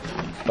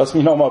Lass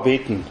mich nochmal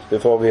beten,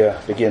 bevor wir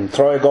beginnen.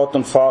 Treuer Gott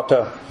und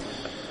Vater,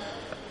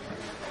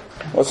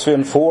 was für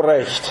ein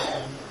Vorrecht,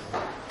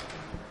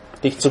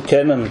 dich zu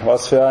kennen.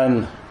 Was für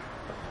ein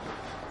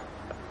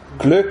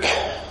Glück,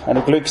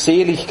 eine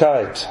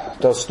Glückseligkeit,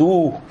 dass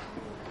du,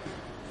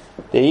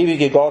 der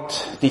ewige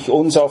Gott, dich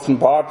uns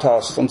offenbart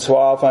hast. Und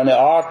zwar auf eine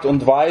Art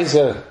und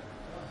Weise,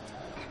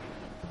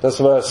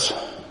 dass wir es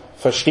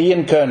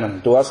verstehen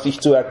können. Du hast dich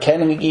zu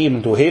erkennen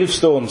gegeben. Du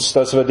hilfst uns,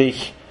 dass wir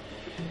dich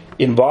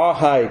in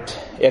Wahrheit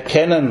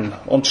erkennen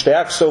und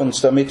stärkst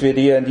uns, damit wir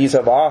dir in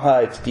dieser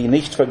Wahrheit, die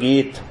nicht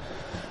vergeht,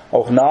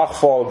 auch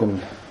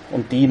nachfolgen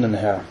und dienen,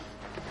 Herr.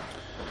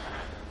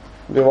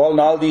 Wir wollen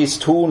all dies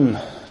tun,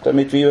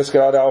 damit wir es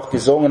gerade auch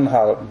gesungen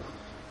haben,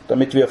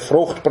 damit wir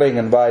Frucht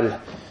bringen, weil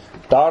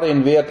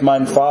darin wird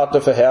mein Vater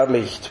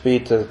verherrlicht,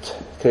 betet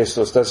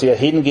Christus, dass er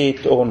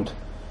hingeht und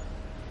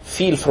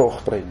viel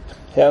Frucht bringt.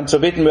 Herr, und so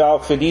bitten wir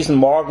auch für diesen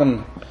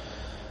Morgen,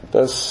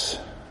 dass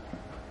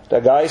der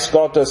Geist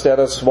Gottes, der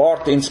das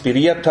Wort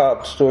inspiriert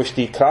hat, durch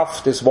die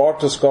Kraft des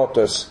Wortes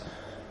Gottes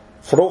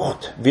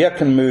Frucht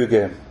wirken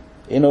möge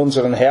in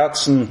unseren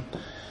Herzen,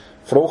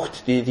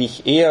 Frucht, die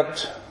dich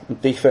ehrt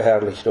und dich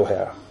verherrlicht, o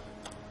Herr.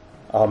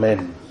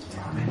 Amen.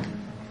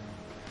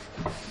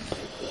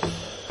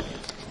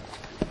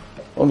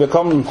 Und wir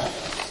kommen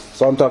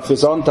Sonntag für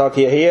Sonntag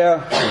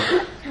hierher.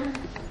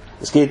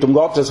 Es geht um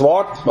Gottes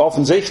Wort,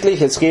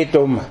 offensichtlich. Es geht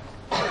um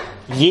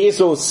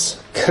Jesus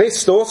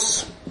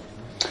Christus.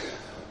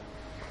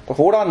 Doch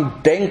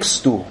woran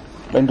denkst du,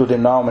 wenn du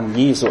den Namen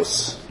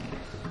Jesus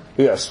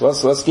hörst?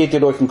 Was geht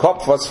dir durch den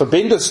Kopf? Was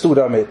verbindest du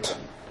damit?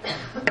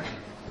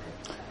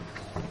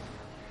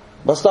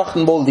 Was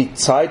dachten wohl die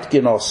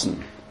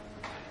Zeitgenossen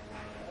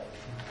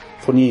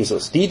von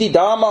Jesus? Die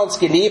damals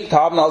gelebt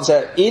haben, als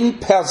er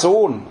in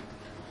Person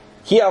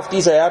hier auf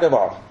dieser Erde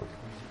war,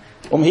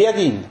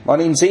 umherging,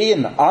 man ihn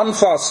sehen,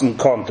 anfassen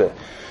konnte.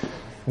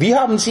 Wie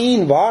haben sie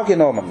ihn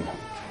wahrgenommen?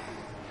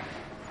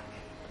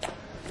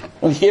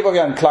 Und ich gebe euch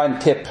einen kleinen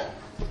Tipp.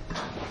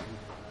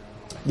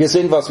 Wir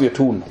sind, was wir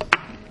tun.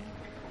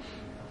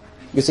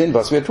 Wir sind,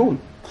 was wir tun.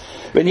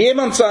 Wenn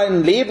jemand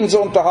seinen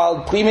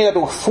Lebensunterhalt primär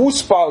durch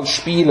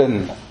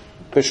Fußballspielen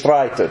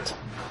bestreitet,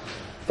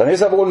 dann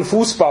ist er wohl ein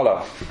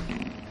Fußballer.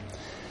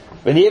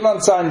 Wenn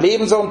jemand seinen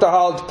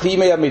Lebensunterhalt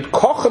primär mit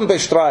Kochen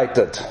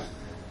bestreitet,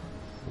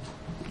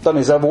 dann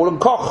ist er wohl ein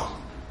Koch.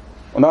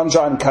 Und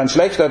anscheinend kein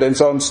schlechter, denn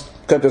sonst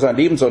könnte er seinen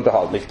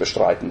Lebensunterhalt nicht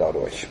bestreiten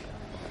dadurch.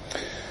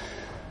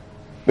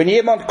 Wenn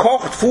jemand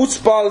kocht,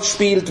 Fußball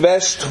spielt,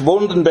 wäscht,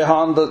 Wunden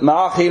behandelt,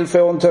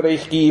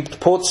 Nachhilfeunterricht gibt,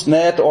 putzt,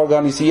 näht,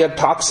 organisiert,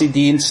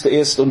 Taxidienst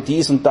ist und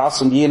dies und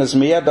das und jenes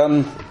mehr,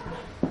 dann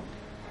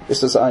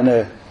ist es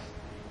eine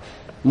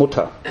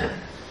Mutter.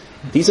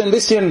 Die ist ein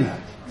bisschen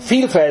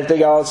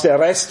vielfältiger als der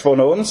Rest von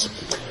uns.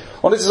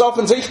 Und es ist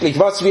offensichtlich,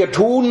 was wir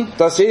tun,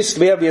 das ist,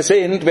 wer wir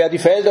sind. Wer die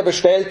Felder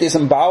bestellt, ist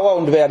ein Bauer,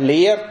 und wer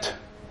lehrt,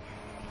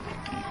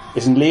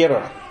 ist ein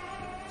Lehrer.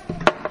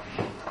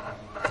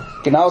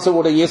 Genauso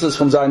wurde Jesus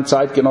von seinen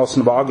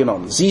Zeitgenossen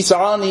wahrgenommen. Sie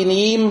sahen in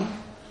ihm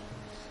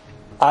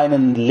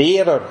einen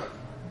Lehrer.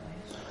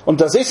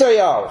 Und das ist er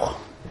ja auch.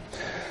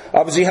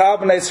 Aber sie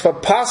haben es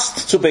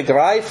verpasst zu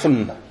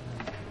begreifen,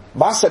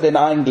 was er denn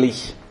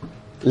eigentlich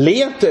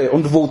lehrte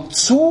und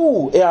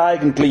wozu er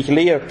eigentlich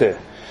lehrte.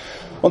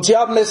 Und sie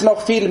haben es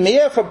noch viel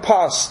mehr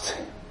verpasst,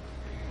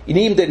 in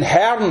ihm den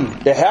Herrn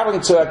der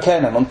Herren zu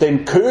erkennen und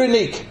den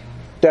König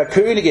der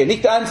Könige,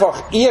 nicht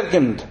einfach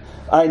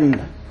irgendein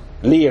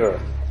Lehrer.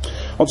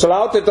 Und so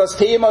lautet das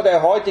Thema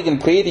der heutigen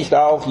Predigt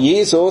auch: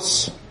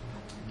 Jesus,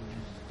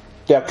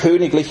 der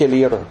königliche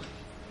Lehrer.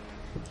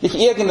 Nicht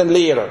irgendein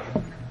Lehrer,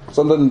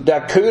 sondern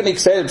der König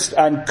selbst,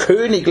 ein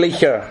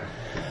königlicher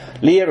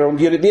Lehrer.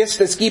 Und ihr wisst,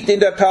 es gibt in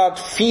der Tat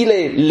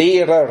viele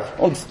Lehrer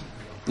und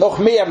noch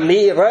mehr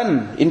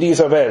Lehren in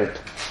dieser Welt.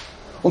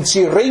 Und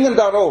sie ringen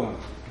darum,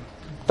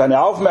 deine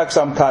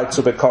Aufmerksamkeit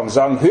zu bekommen.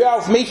 Sagen, hör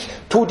auf mich,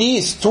 tu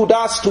dies, tu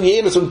das, tu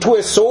jenes und tu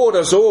es so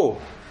oder so.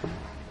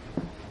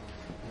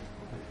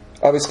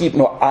 Aber es gibt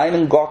nur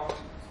einen Gott.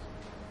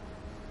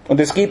 Und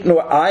es gibt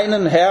nur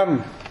einen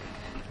Herrn.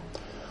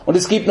 Und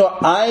es gibt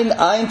nur einen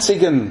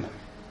einzigen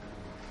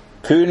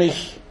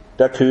König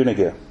der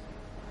Könige.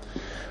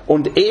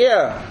 Und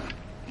er,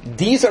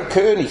 dieser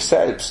König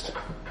selbst,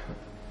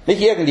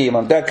 nicht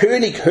irgendjemand, der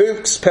König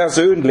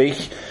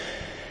höchstpersönlich,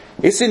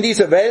 ist in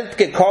diese Welt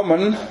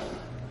gekommen,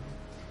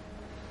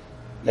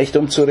 nicht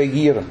um zu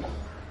regieren,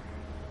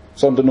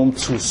 sondern um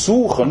zu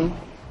suchen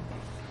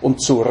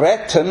und zu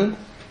retten,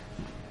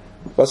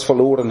 was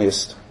verloren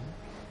ist.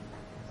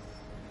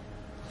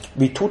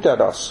 Wie tut er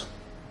das?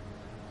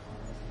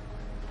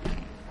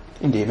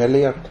 Indem er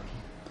lehrt.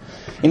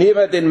 Indem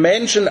er den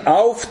Menschen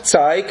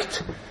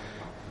aufzeigt,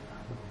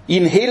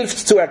 ihnen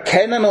hilft zu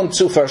erkennen und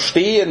zu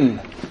verstehen,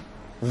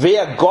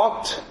 wer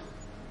Gott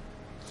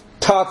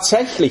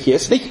tatsächlich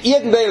ist. Nicht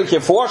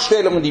irgendwelche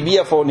Vorstellungen, die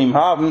wir von ihm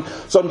haben,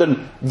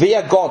 sondern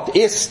wer Gott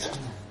ist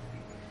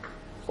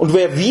und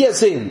wer wir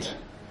sind.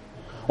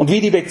 Und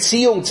wie die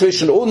Beziehung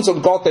zwischen uns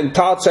und Gott denn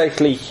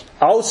tatsächlich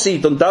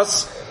aussieht. Und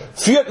das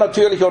führt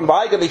natürlich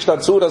unweigerlich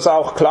dazu, dass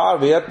auch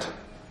klar wird,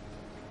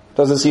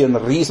 dass es hier ein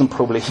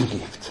Riesenproblem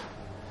gibt.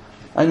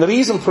 Ein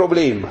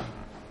Riesenproblem.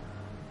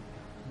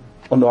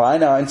 Und nur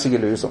eine einzige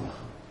Lösung.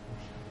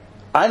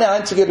 Eine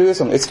einzige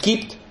Lösung. Es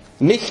gibt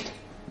nicht,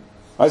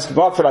 es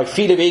mag vielleicht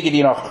viele Wege,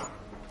 die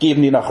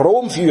nach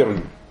Rom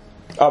führen.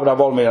 Aber da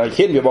wollen wir nicht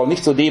hin. Wir wollen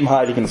nicht zu dem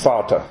Heiligen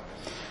Vater.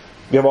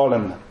 Wir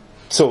wollen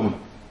zum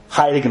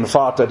Heiligen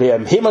Vater, der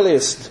im Himmel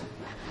ist.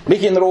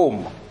 Nicht in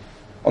Rom.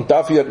 Und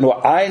da führt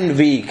nur ein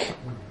Weg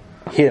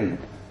hin.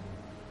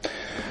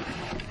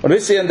 Und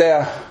wisst ihr, in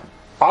der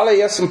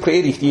allerersten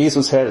Predigt, die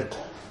Jesus hält,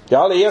 die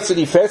allererste,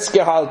 die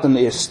festgehalten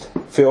ist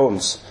für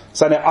uns,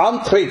 seine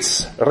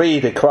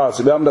Antrittsrede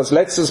quasi. Wir haben das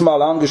letztes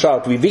Mal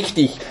angeschaut, wie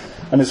wichtig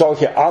eine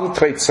solche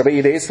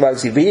Antrittsrede ist, weil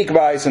sie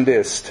wegweisend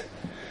ist.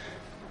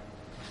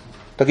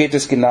 Da geht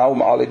es genau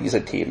um alle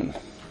diese Themen.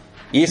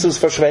 Jesus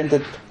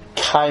verschwendet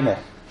keine,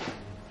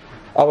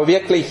 aber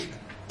wirklich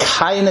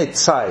keine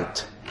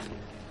Zeit,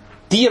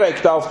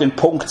 direkt auf den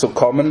Punkt zu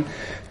kommen,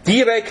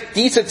 direkt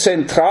diese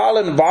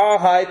zentralen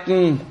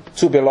Wahrheiten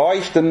zu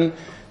beleuchten,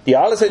 die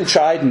alles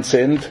entscheidend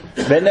sind,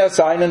 wenn er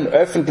seinen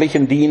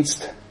öffentlichen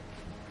Dienst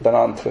dann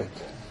antritt.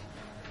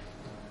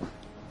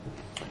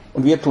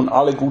 Und wir tun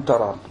alle gut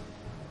daran,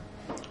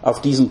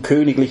 auf diesen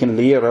königlichen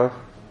Lehrer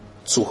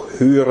zu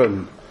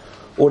hören.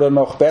 Oder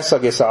noch besser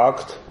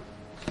gesagt,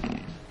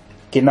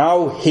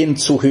 genau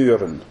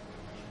hinzuhören.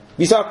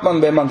 Wie sagt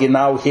man, wenn man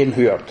genau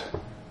hinhört?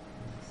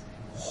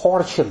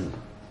 Horchen.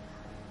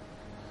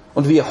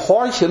 Und wir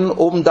horchen,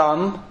 um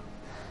dann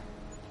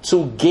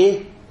zu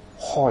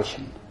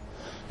gehorchen.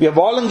 Wir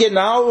wollen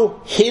genau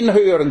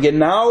hinhören,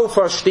 genau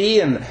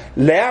verstehen,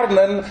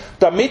 lernen,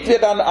 damit wir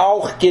dann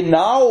auch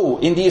genau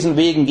in diesen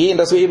Wegen gehen,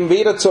 dass wir eben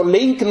weder zur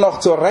linken noch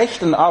zur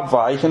rechten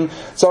abweichen,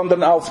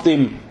 sondern auf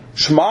dem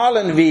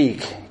schmalen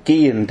Weg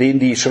gehen, den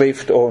die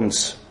Schrift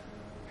uns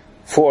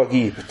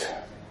vorgibt.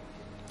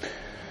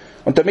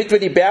 Und damit wir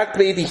die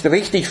Bergpredigt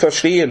richtig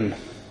verstehen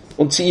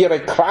und sie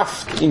ihre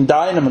Kraft in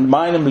deinem und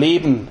meinem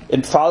Leben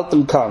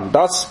entfalten kann,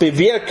 das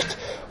bewirkt,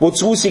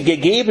 wozu sie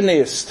gegeben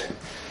ist,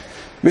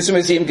 müssen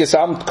wir sie im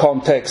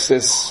Gesamtkontext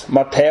des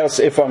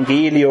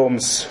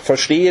Matthäus-Evangeliums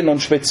verstehen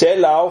und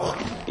speziell auch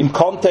im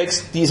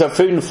Kontext dieser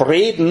 5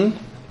 Reden,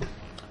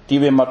 die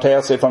wir im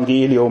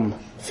Matthäus-Evangelium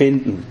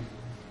finden.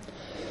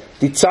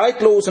 Die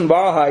zeitlosen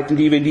Wahrheiten,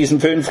 die wir in diesen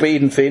 5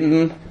 Reden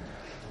finden,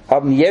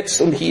 haben jetzt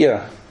und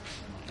hier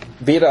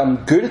weder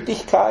an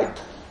Gültigkeit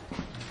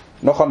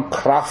noch an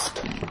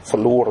Kraft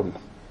verloren.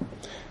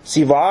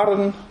 Sie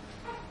waren,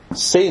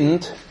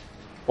 sind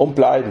und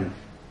bleiben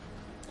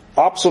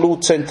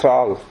absolut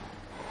zentral.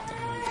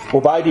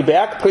 Wobei die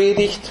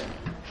Bergpredigt,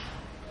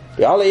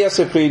 die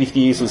allererste Predigt,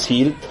 die Jesus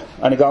hielt,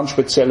 eine ganz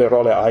spezielle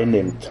Rolle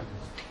einnimmt.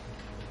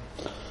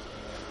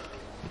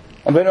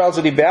 Und wenn wir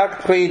also die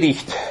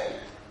Bergpredigt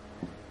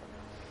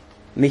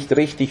nicht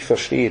richtig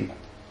verstehen,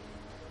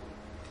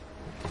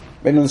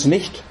 wenn uns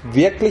nicht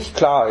wirklich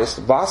klar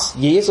ist, was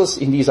Jesus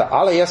in dieser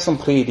allerersten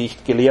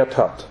Predigt gelehrt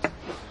hat,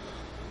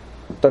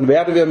 dann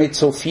werden wir mit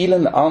so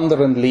vielen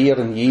anderen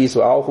Lehren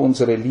Jesu auch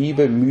unsere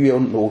Liebe, Mühe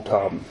und Not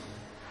haben.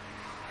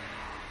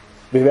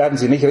 Wir werden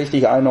sie nicht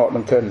richtig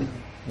einordnen können.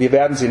 Wir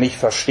werden sie nicht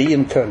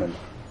verstehen können.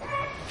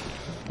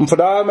 Und von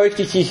daher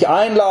möchte ich dich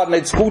einladen,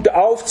 jetzt gut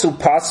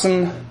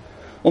aufzupassen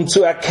und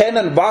zu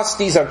erkennen, was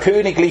dieser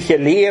königliche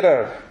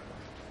Lehrer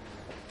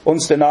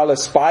uns denn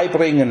alles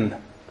beibringen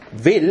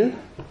will,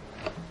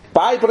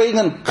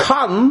 beibringen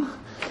kann,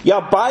 ja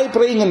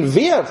beibringen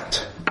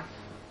wird,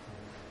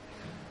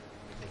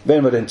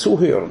 wenn wir denn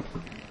zuhören,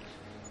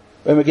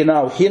 wenn wir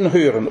genau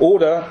hinhören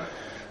oder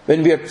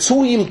wenn wir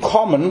zu ihm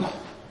kommen,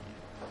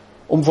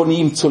 um von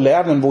ihm zu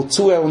lernen,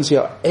 wozu er uns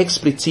ja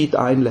explizit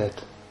einlädt.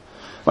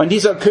 Wenn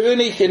dieser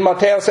König in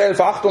Matthäus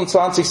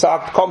 11,28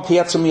 sagt, kommt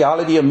her zu mir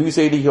alle, die ihr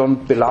mühselig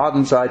und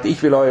beladen seid,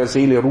 ich will eurer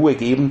Seele Ruhe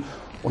geben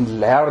und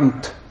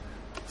lernt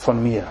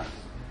von mir.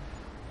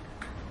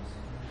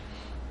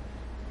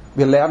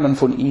 Wir lernen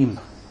von ihm.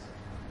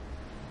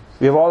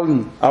 Wir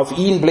wollen auf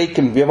ihn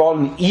blicken, wir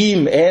wollen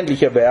ihm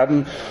ähnlicher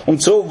werden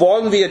und so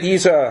wollen wir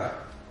dieser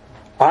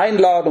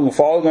Einladung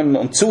folgen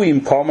und zu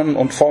ihm kommen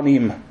und von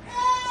ihm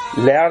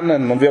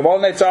lernen. Und wir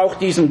wollen jetzt auch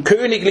diesen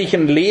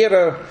königlichen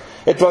Lehrer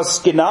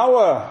etwas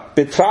genauer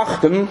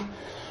betrachten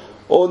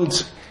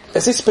und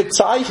es ist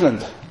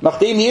bezeichnend,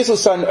 nachdem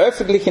Jesus seinen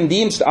öffentlichen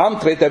Dienst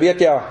antritt, er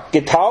wird ja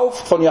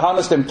getauft von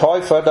Johannes dem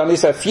Täufer, dann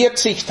ist er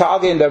 40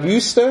 Tage in der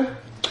Wüste,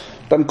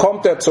 dann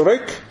kommt er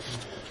zurück,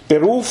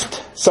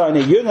 beruft seine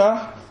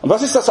Jünger. Und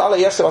was ist das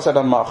allererste, was er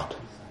dann macht?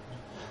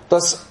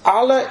 Das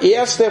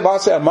allererste,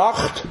 was er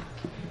macht,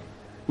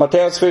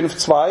 Matthäus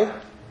 5,2,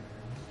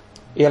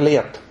 er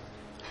lehrt.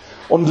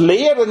 Und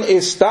Lehren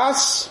ist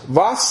das,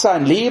 was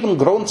sein Leben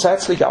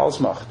grundsätzlich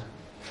ausmacht.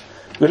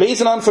 Wir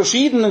lesen an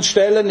verschiedenen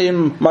Stellen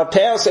im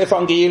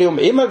Matthäus-Evangelium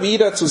immer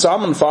wieder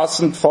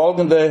zusammenfassend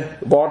folgende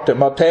Worte.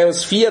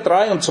 Matthäus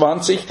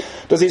 4,23,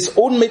 das ist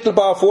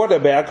unmittelbar vor der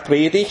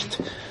Bergpredigt.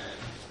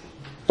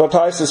 Dort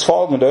heißt es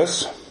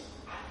Folgendes,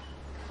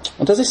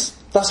 und das ist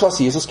das, was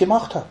Jesus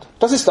gemacht hat.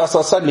 Das ist das,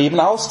 was sein Leben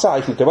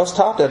auszeichnete. Was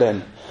tat er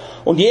denn?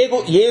 Und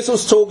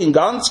Jesus zog in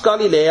ganz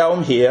Galiläa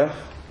umher,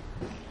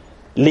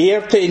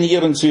 lehrte in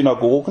ihren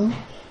Synagogen,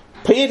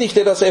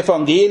 predigte das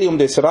Evangelium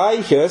des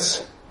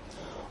Reiches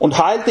und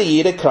heilte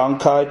jede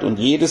Krankheit und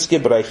jedes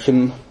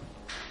Gebrechen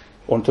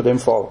unter dem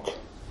Volk.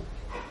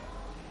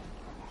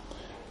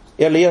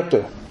 Er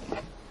lehrte,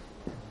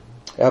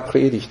 er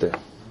predigte.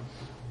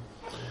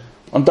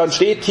 Und dann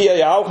steht hier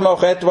ja auch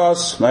noch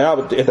etwas,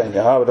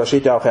 aber da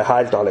steht ja auch, er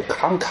heilt alle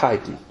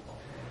Krankheiten.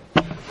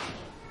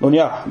 Nun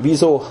ja,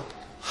 wieso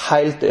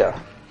heilt er?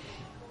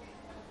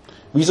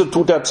 Wieso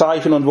tut er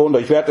Zeichen und Wunder?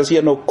 Ich werde das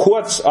hier nur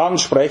kurz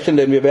ansprechen,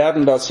 denn wir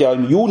werden das ja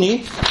im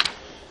Juni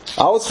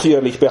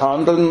ausführlich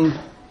behandeln.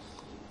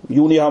 Im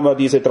Juni haben wir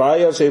diese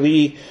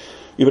Dreier-Serie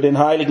über den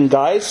Heiligen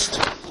Geist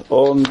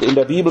und in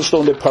der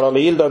Bibelstunde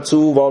parallel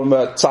dazu wollen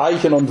wir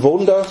Zeichen und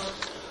Wunder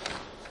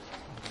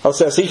aus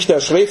der Sicht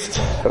der Schrift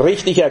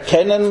richtig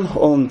erkennen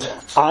und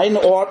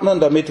einordnen,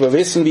 damit wir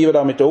wissen, wie wir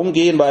damit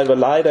umgehen, weil wir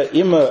leider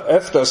immer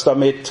öfters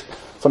damit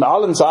von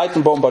allen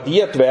Seiten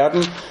bombardiert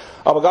werden.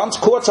 Aber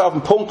ganz kurz auf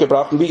den Punkt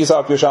gebracht, und wie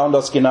gesagt, wir schauen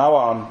das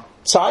genauer an.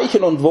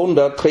 Zeichen und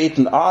Wunder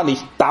treten A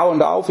nicht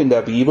dauernd auf in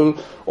der Bibel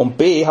und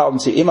B haben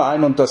sie immer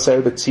ein und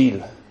dasselbe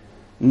Ziel.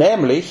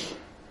 Nämlich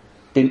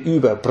den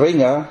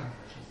Überbringer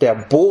der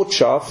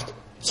Botschaft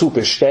zu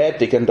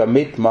bestätigen,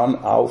 damit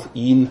man auf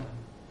ihn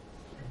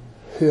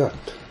hört.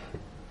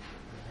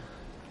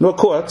 Nur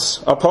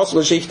kurz,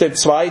 Apostelgeschichte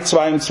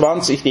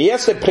 2,22. Die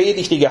erste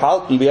Predigt, die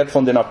gehalten wird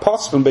von den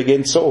Aposteln,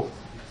 beginnt so.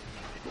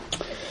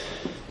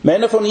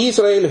 Männer von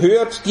Israel,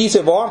 hört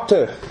diese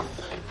Worte.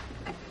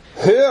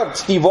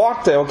 Hört die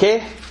Worte,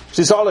 okay?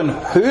 Sie sollen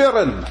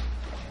hören.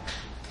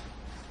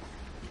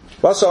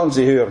 Was sollen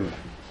sie hören?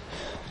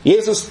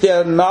 Jesus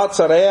der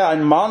Nazaräer,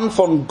 ein Mann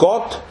von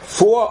Gott,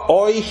 vor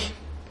euch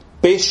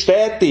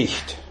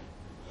bestätigt.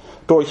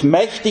 Durch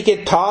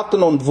mächtige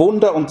Taten und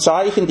Wunder und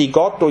Zeichen, die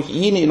Gott durch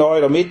ihn in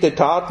eurer Mitte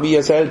tat, wie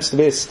ihr selbst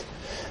wisst.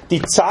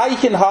 Die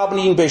Zeichen haben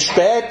ihn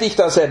bestätigt,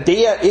 dass er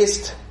der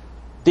ist,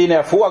 den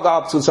er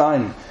vorgab zu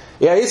sein.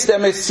 Er ist der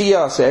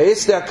Messias, er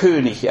ist der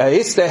König, er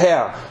ist der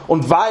Herr.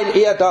 Und weil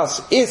er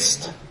das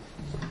ist,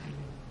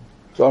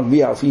 sollen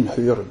wir auf ihn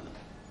hören.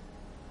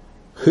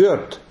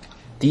 Hört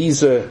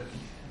diese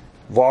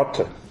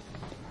Worte.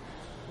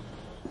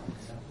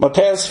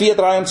 Matthäus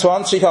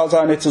 4,23 als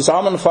eine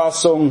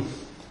Zusammenfassung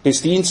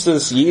des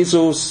Dienstes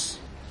Jesus,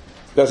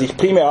 der sich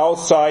primär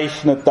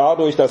auszeichnet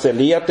dadurch, dass er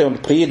lehrte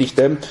und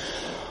predigte.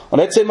 Und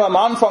jetzt sind wir am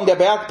Anfang der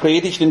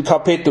Bergpredigt in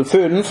Kapitel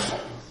 5.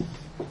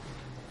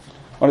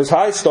 Und es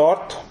heißt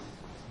dort,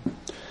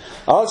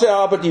 als er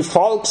aber die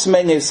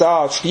Volksmenge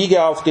sah, stieg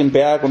er auf den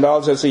Berg und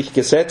als er sich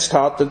gesetzt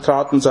hatte,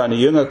 traten seine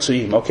Jünger zu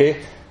ihm. Okay,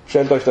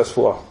 stellt euch das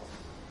vor.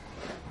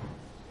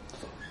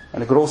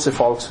 Eine große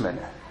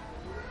Volksmenge.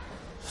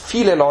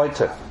 Viele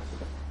Leute.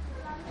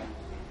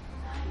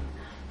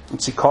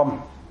 Und sie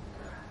kommen.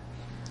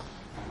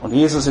 Und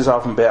Jesus ist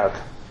auf dem Berg.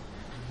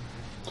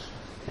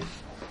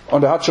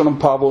 Und er hat schon ein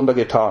paar Wunder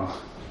getan.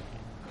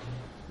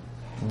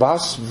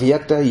 Was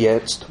wird er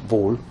jetzt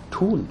wohl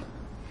tun?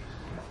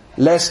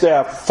 Lässt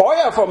er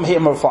Feuer vom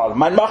Himmel fallen?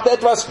 Man macht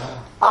etwas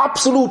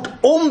absolut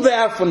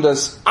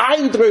Umwerfendes,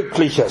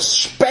 Eindrückliches,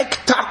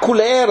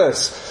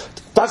 Spektakuläres,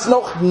 das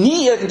noch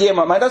nie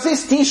irgendjemand meint. Das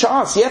ist die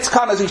Chance. Jetzt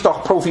kann er sich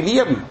doch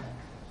profilieren.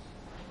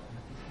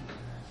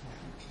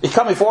 Ich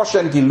kann mir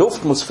vorstellen, die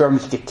Luft muss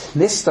förmlich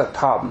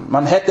geknistert haben.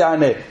 Man hätte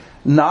eine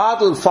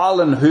Nadel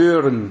fallen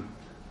hören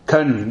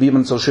können, wie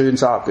man so schön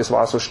sagt. Es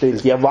war so still.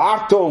 Die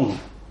Erwartung.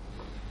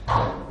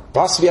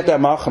 Was wird er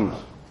machen?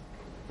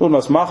 Nun,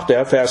 was macht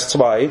er? Vers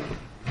 2.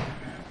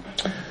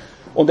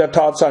 Und er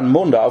tat seinen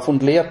Mund auf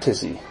und lehrte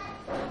sie.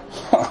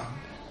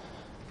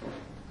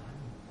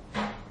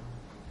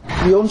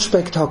 Wie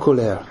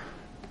unspektakulär.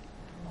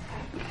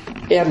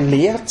 Er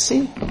lehrt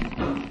sie?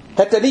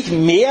 Hätte er nicht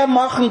mehr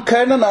machen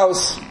können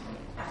aus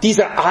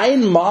dieser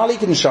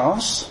einmaligen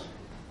Chance?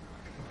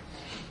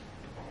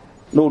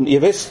 Nun,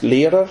 ihr wisst,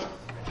 Lehrer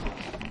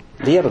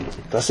lehren.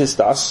 Das ist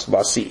das,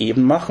 was sie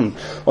eben machen.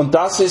 Und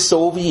das ist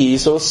so, wie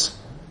Jesus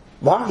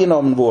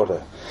wahrgenommen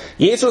wurde.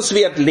 Jesus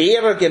wird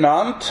Lehrer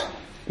genannt.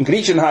 Im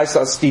Griechischen heißt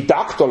das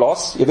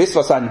Didaktolos. Ihr wisst,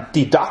 was ein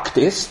Didakt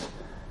ist.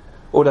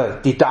 Oder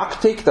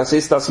Didaktik, das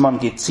ist, dass man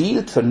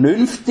gezielt,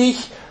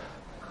 vernünftig,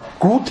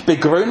 gut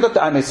begründet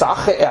eine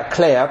Sache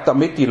erklärt,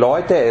 damit die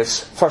Leute es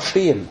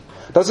verstehen.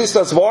 Das ist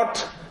das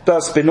Wort,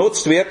 das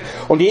benutzt wird.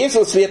 Und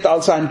Jesus wird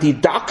als ein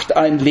Didakt,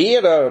 ein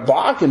Lehrer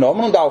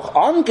wahrgenommen und auch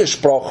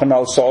angesprochen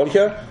als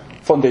solcher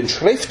von den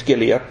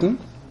Schriftgelehrten,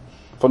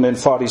 von den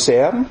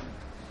Pharisäern.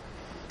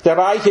 Der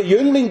reiche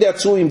Jüngling, der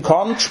zu ihm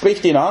kommt,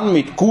 spricht ihn an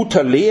mit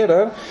guter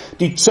Lehrer.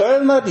 Die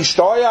Zöllner, die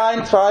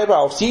Steuereintreiber,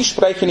 auch sie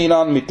sprechen ihn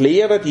an mit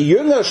Lehrer. Die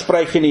Jünger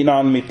sprechen ihn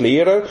an mit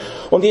Lehrer.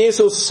 Und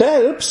Jesus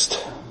selbst,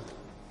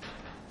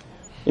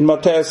 in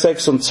Matthäus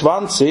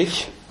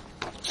 26,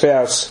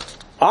 Vers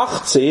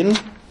 18,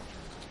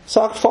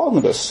 sagt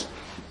Folgendes.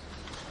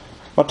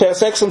 Matthäus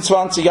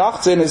 26,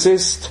 18, es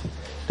ist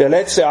der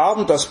letzte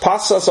Abend, das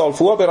Passa soll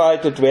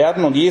vorbereitet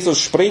werden und Jesus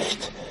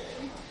spricht.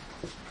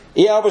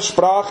 Er aber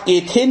sprach,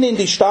 geht hin in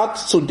die Stadt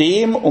zu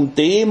dem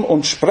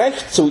und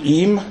sprecht zu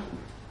ihm.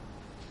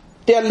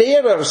 Der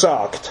Lehrer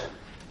sagt,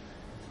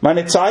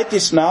 Meine Zeit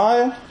ist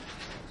nahe,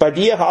 bei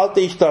dir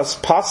halte ich das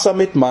Passa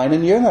mit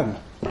meinen Jüngern.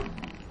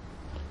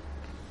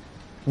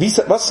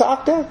 Was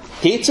sagt er?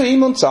 Geht zu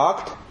ihm und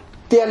sagt,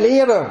 der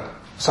Lehrer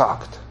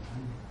sagt.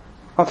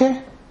 Okay?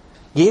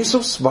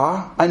 Jesus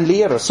war ein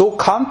Lehrer, so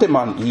kannte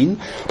man ihn.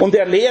 Und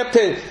er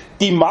lehrte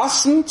die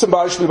Massen, zum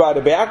Beispiel bei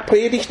der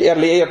Bergpredigt, er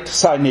lehrt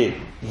seine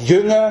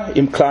Jünger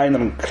im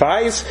kleineren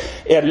Kreis,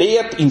 er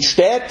lehrt in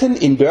Städten,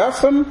 in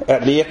Dörfern, er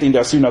lehrt in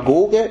der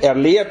Synagoge, er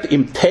lehrt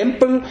im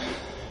Tempel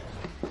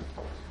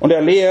und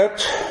er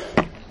lehrt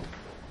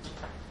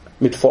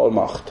mit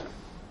Vollmacht.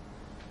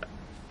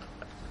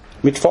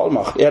 Mit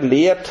Vollmacht. Er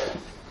lehrt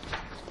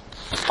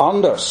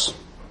anders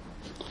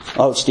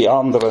als die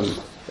anderen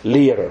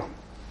Lehrer.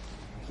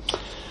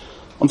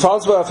 Und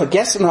falls wir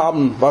vergessen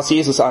haben, was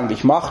Jesus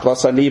eigentlich macht,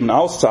 was sein Leben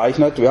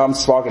auszeichnet, wir haben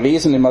es zwar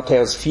gelesen in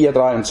Matthäus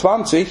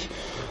 4,23,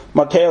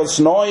 Matthäus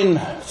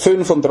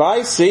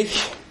 9,35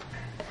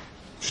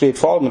 steht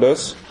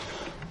Folgendes: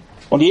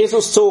 Und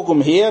Jesus zog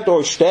umher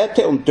durch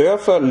Städte und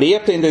Dörfer,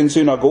 lehrte in den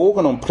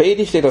Synagogen und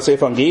predigte das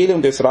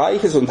Evangelium des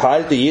Reiches und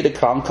heilte jede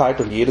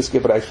Krankheit und jedes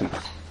Gebrechen.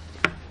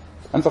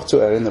 Einfach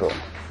zur Erinnerung.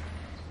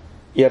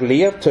 Er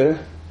lehrte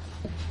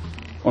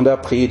und er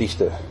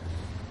predigte.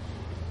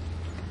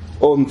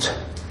 Und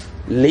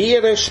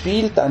Lehre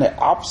spielt eine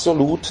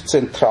absolut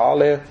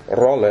zentrale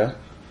Rolle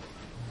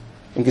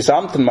im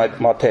gesamten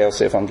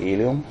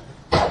Matthäus-Evangelium.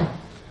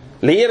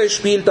 Lehre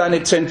spielt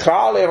eine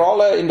zentrale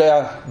Rolle in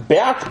der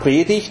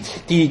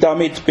Bergpredigt, die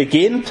damit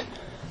beginnt,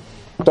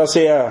 dass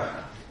er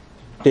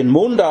den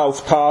Mund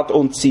auftat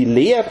und sie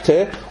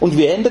lehrte. Und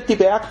wie endet die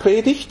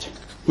Bergpredigt?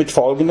 Mit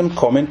folgendem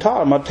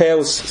Kommentar.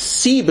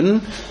 Matthäus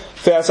 7,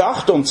 Vers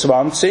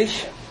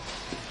 28.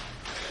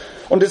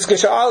 Und es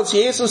geschah, als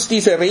Jesus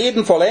diese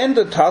Reden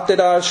vollendet hatte,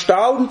 da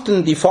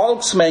erstaunten die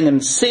Volksmengen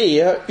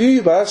sehr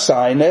über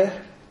seine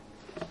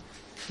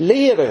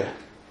Lehre.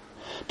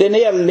 Denn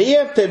er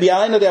lehrte wie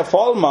einer, der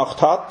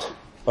Vollmacht hat,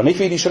 und nicht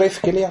wie die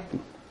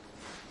Schriftgelehrten.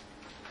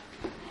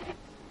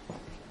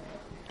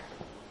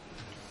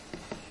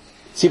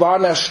 Sie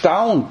waren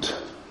erstaunt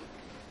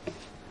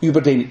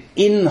über den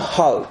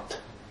Inhalt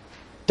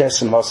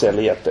dessen, was er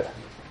lehrte.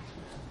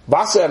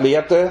 Was er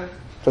lehrte,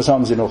 das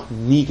haben sie noch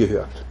nie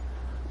gehört.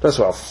 Das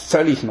war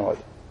völlig neu.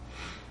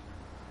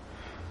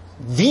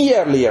 Wie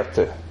er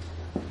lehrte,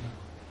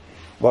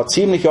 war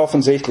ziemlich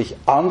offensichtlich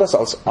anders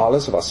als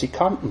alles, was sie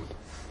kannten.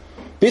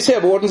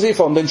 Bisher wurden sie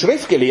von den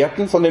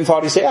Schriftgelehrten, von den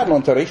Pharisäern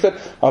unterrichtet,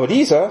 aber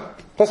dieser,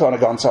 das war eine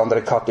ganz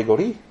andere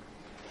Kategorie.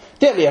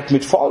 Der lehrt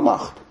mit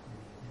Vollmacht.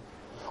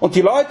 Und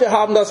die Leute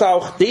haben das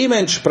auch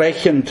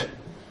dementsprechend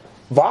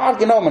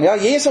wahrgenommen. Ja,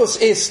 Jesus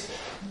ist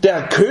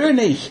der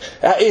König,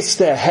 er ist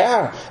der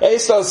Herr, er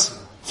ist das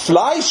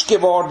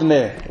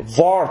fleischgewordene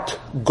Wort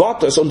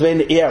Gottes. Und wenn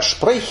er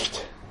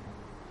spricht,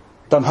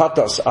 dann hat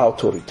das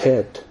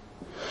Autorität.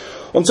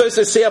 Und so ist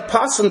es sehr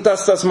passend,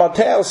 dass das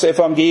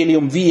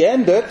Matthäus-Evangelium wie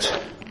endet?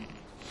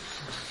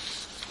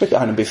 Mit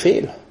einem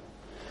Befehl.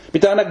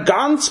 Mit einer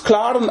ganz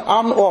klaren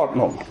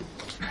Anordnung.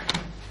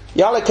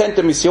 Ihr alle kennt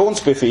den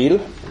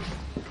Missionsbefehl.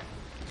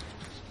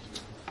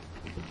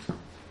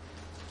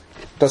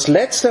 Das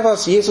Letzte,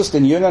 was Jesus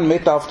den Jüngern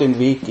mit auf den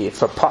Weg geht,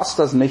 verpasst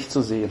das nicht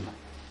zu sehen,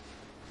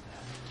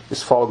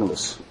 ist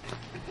Folgendes.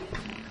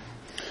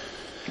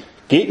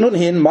 Geht nun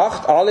hin,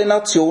 macht alle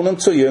Nationen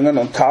zu Jüngern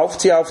und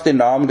tauft sie auf den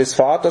Namen des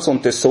Vaters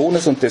und des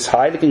Sohnes und des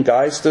Heiligen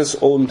Geistes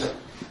und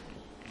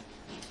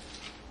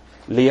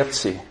lehrt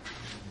sie.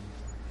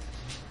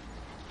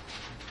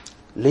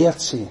 Lehrt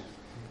sie.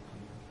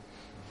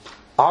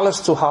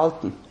 Alles zu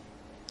halten,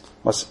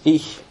 was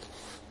ich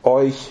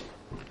euch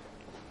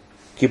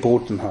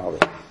geboten habe.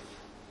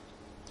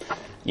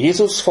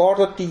 Jesus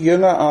fordert die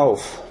Jünger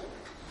auf,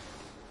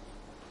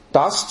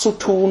 das zu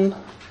tun,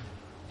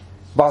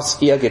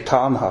 was er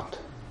getan hat.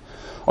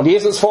 Und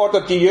Jesus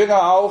fordert die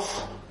Jünger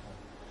auf,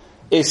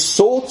 es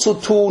so zu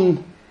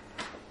tun,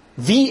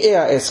 wie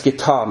er es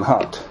getan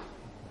hat.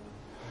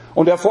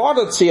 Und er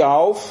fordert sie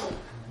auf,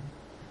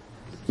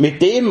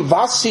 mit dem,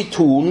 was sie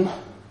tun,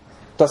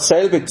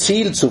 dasselbe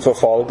Ziel zu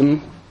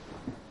verfolgen,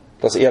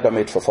 das er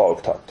damit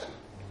verfolgt hat.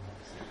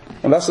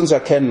 Und lasst uns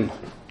erkennen,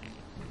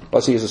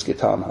 was Jesus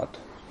getan hat.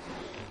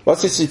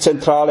 Was ist die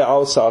zentrale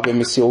Aussage im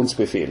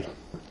Missionsbefehl?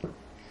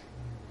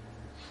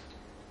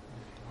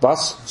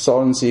 Was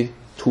sollen sie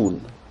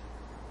tun?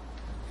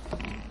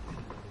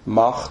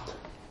 Macht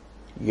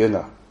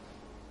Jünger.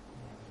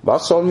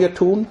 Was sollen wir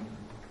tun?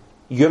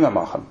 Jünger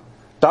machen.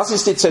 Das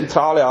ist die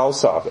zentrale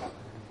Aussage.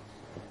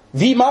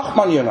 Wie macht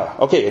man Jünger?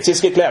 Okay, jetzt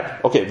ist geklärt.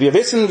 Okay, wir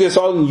wissen, wir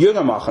sollen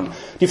Jünger machen.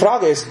 Die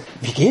Frage ist,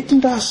 wie geht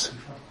denn das?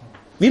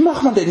 Wie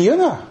macht man den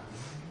Jünger?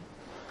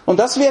 Und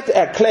das wird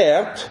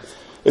erklärt.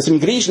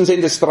 Im Griechischen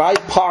sind es 3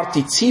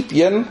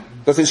 Partizipien.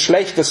 Das ist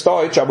schlechtes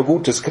Deutsch, aber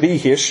gutes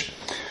Griechisch.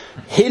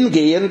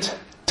 Hingehend,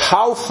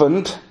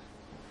 taufend,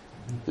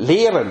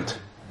 lehrend.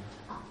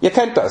 Ihr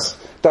kennt das.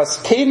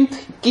 Das Kind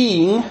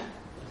ging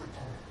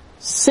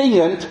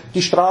singend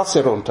die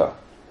Straße runter.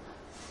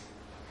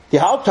 Die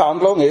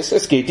Haupthandlung ist,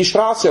 es geht die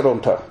Straße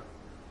runter.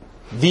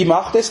 Wie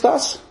macht es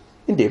das?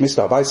 Indem es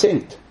dabei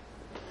singt.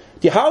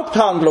 Die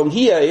Haupthandlung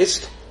hier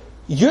ist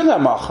Jünger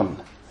machen.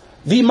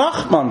 Wie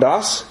macht man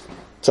das?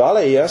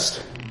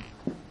 Zuallererst,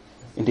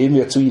 indem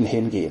wir zu ihnen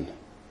hingehen.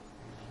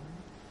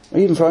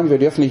 Lieben Freunde, wir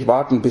dürfen nicht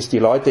warten, bis die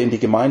Leute in die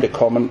Gemeinde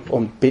kommen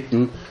und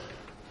bitten,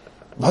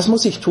 was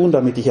muss ich tun,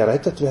 damit ich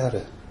errettet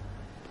werde?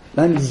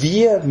 Nein,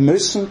 wir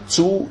müssen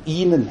zu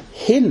ihnen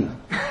hin.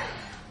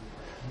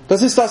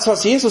 Das ist das,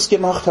 was Jesus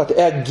gemacht hat.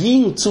 Er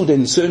ging zu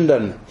den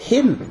Sündern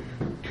hin.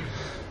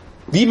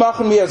 Wie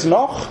machen wir es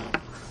noch?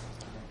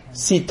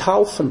 Sie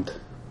taufend.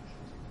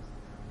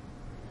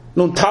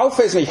 Nun,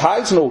 Taufe ist nicht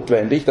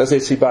heilsnotwendig, das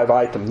ist sie bei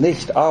weitem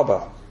nicht,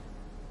 aber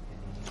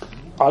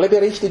alle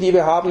Berichte, die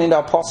wir haben in der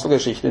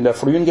Apostelgeschichte, in der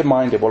frühen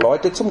Gemeinde, wo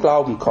Leute zum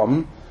Glauben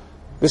kommen,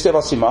 wisst ihr,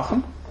 was sie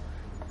machen?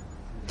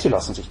 Sie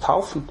lassen sich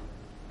taufen.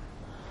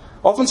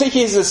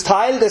 Offensichtlich ist es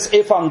Teil des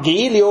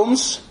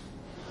Evangeliums,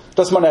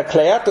 dass man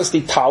erklärt, dass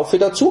die Taufe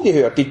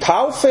dazugehört. Die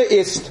Taufe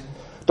ist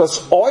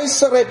das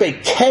äußere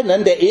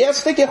Bekennen, der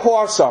erste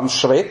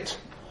Gehorsamsschritt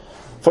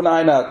von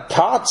einer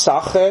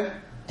Tatsache,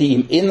 die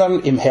im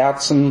Innern, im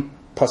Herzen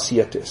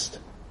passiert ist.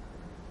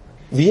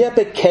 Wir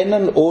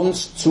bekennen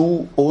uns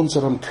zu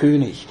unserem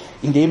König,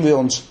 indem wir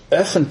uns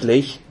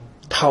öffentlich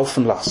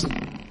taufen lassen.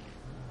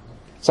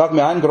 Sag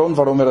mir einen Grund,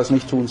 warum wir das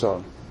nicht tun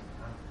sollen.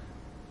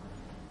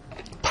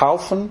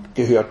 Taufen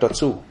gehört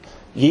dazu.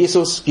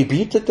 Jesus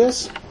gebietet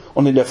es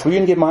und in der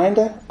frühen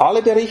Gemeinde,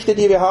 alle Berichte,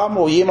 die wir haben,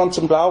 wo jemand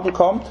zum Glauben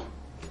kommt,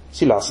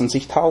 sie lassen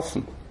sich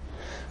taufen.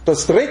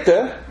 Das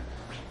Dritte,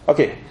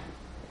 okay,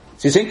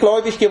 sie sind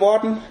gläubig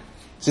geworden,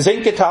 sie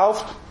sind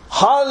getauft,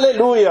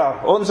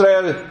 Halleluja,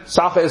 unsere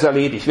Sache ist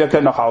erledigt, wir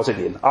können nach Hause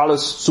gehen,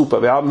 alles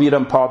super, wir haben wieder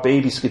ein paar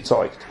Babys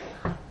gezeugt.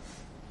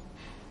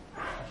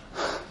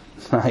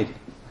 Nein.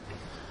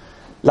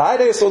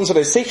 Leider ist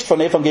unsere Sicht von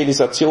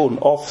Evangelisation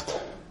oft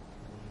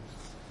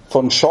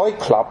von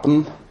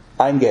Scheuklappen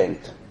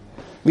eingeengt.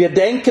 Wir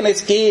denken,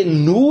 es gehe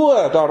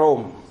nur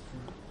darum,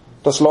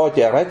 dass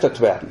Leute errettet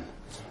werden.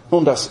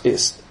 Nun, das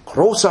ist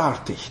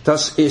großartig,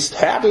 das ist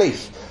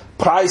herrlich,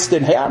 preis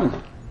den Herrn.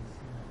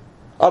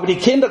 Aber die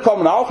Kinder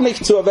kommen auch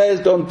nicht zur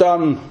Welt und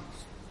dann,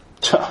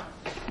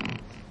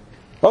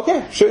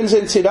 okay, schön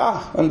sind sie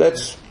da und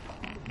jetzt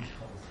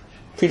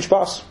viel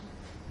Spaß.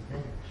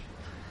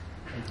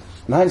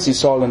 Nein, sie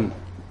sollen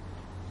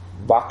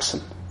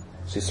wachsen,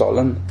 sie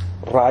sollen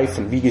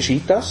reifen. Wie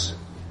geschieht das?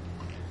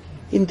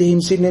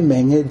 Indem sie eine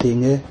Menge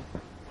Dinge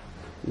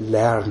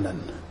lernen.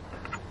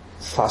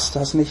 Fass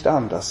das nicht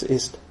an, das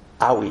ist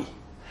Aui.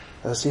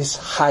 Das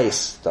ist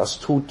heiß, das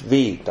tut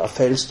weh, da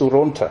fällst du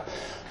runter.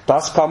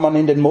 Das kann man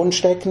in den Mund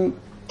stecken,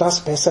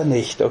 das besser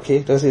nicht,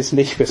 okay? Das ist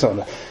nicht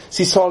besonders.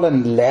 Sie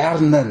sollen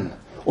lernen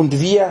und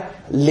wir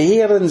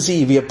lehren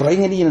sie, wir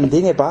bringen ihnen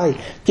Dinge bei.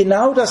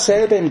 Genau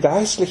dasselbe im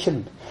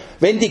Geistlichen.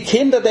 Wenn die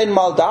Kinder denn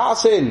mal da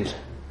sind,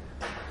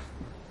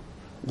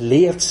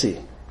 lehrt sie.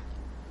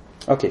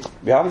 Okay,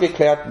 wir haben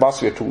geklärt,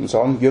 was wir tun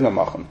sollen, Jünger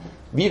machen.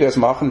 Wie wir es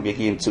machen, wir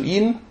gehen zu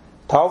ihnen,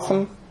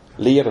 taufen,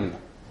 lehren.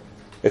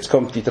 Jetzt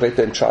kommt die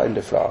dritte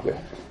entscheidende Frage.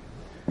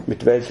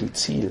 Mit welchem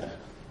Ziel?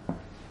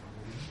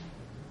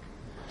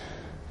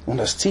 Und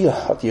das Ziel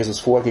hat Jesus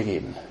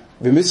vorgegeben.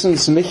 Wir müssen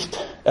es nicht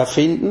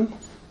erfinden,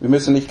 wir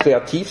müssen nicht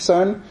kreativ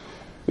sein,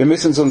 wir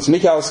müssen es uns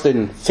nicht aus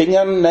den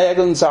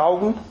Fingernägeln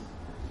saugen.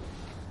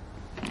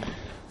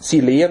 Sie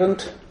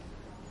lehrend,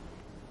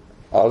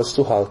 alles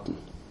zu halten.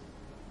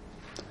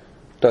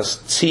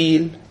 Das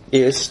Ziel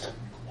ist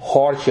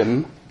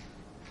horchen,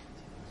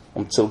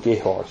 um zu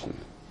gehorchen.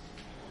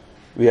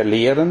 Wir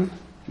lehren,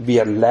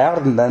 wir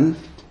lernen,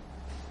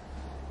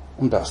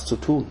 um das zu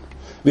tun.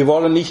 Wir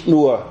wollen nicht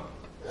nur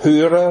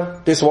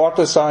Hörer des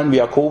Wortes sein, wie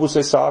Jakobus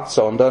es sagt,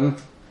 sondern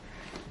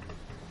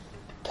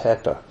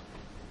Täter.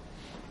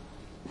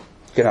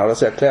 Genau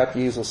das erklärt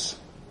Jesus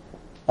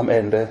am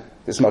Ende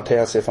des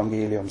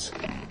Matthäus-Evangeliums.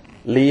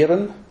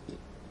 Lehren,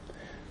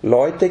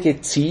 Leute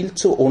gezielt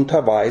zu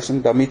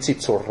unterweisen, damit sie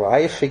zur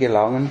Reife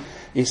gelangen,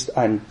 ist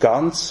ein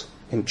ganz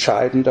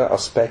entscheidender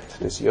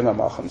Aspekt des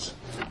Jüngermachens.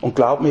 Und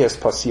glaub mir, es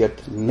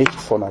passiert nicht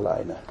von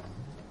alleine.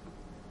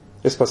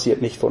 Es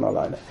passiert nicht von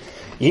alleine.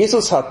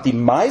 Jesus hat die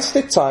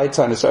meiste Zeit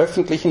seines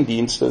öffentlichen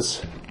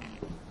Dienstes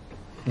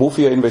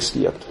wofür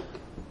investiert?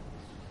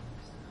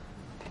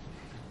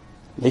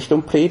 Nicht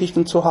um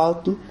Predigten zu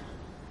halten,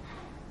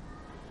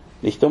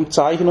 nicht um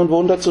Zeichen und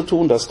Wunder zu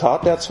tun, das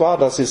tat er zwar,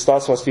 das ist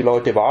das, was die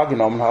Leute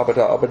wahrgenommen haben,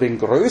 aber den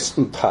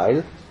größten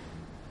Teil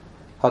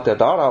hat er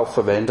darauf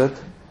verwendet,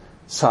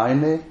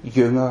 seine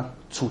Jünger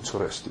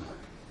zuzurüsten.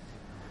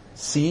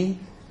 Sie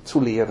zu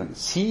lehren,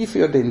 sie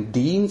für den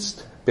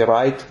Dienst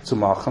bereit zu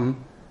machen,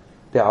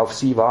 der auf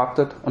sie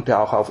wartet und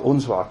der auch auf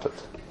uns wartet.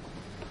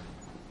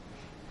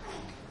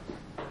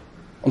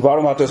 Und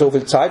warum hat er so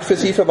viel Zeit für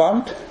sie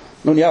verwandt?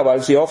 Nun ja,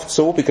 weil sie oft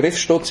so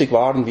begriffsstutzig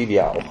waren wie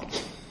wir auch.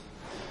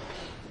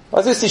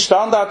 Was ist die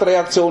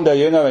Standardreaktion der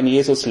Jünger, wenn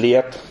Jesus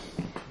lehrt?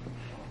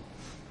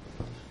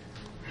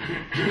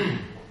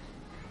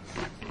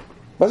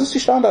 Was ist die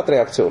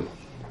Standardreaktion?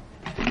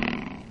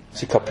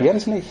 Sie kapieren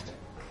es nicht.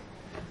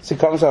 Sie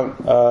können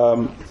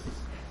sagen,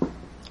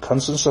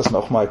 kannst du uns das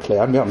nochmal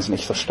erklären? Wir haben es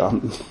nicht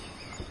verstanden.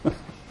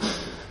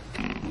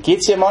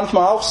 Geht's dir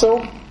manchmal auch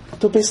so?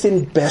 Du bist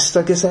in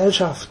bester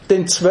Gesellschaft.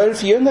 Den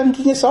 12 Jüngern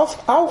ging es oft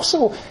auch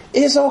so.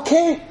 Ist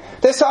okay.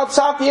 Deshalb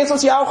sagt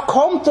Jesus ja auch,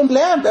 kommt und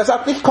lernt. Er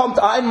sagt nicht, kommt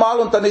einmal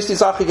und dann ist die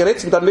Sache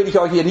geritzt und dann will ich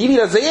euch hier nie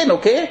wieder sehen,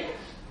 okay?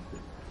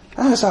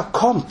 Er sagt,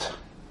 kommt,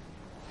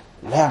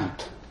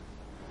 lernt.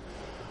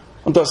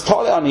 Und das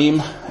Tolle an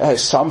ihm, er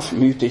ist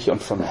sanftmütig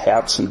und von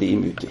Herzen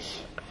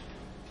demütig.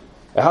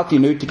 Er hat die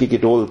nötige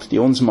Geduld, die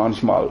uns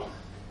manchmal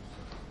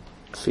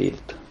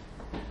fehlt.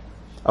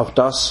 Auch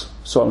das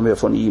sollen wir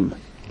von ihm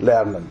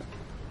lernen.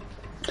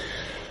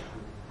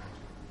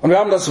 Und wir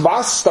haben das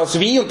Was, das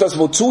Wie und das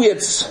Wozu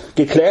jetzt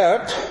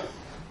geklärt.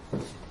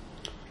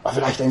 Aber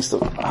vielleicht denkst du,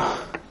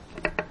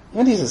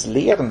 dieses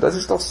Lehren, das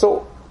ist doch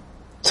so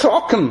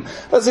trocken,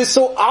 das ist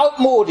so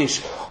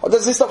altmodisch und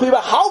das ist doch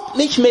überhaupt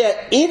nicht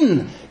mehr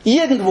in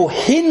irgendwo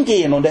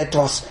hingehen und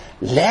etwas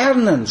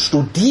lernen,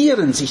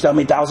 studieren, sich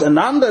damit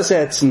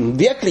auseinandersetzen,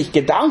 wirklich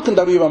Gedanken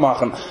darüber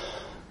machen.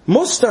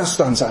 Muss das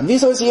dann sein?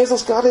 Wieso ist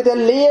Jesus gerade der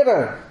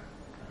Lehrer?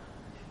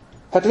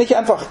 Hat nicht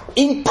einfach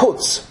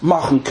Inputs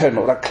machen können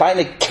oder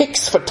kleine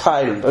Kicks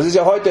verteilen. Das ist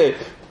ja heute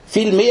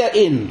viel mehr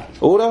in,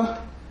 oder?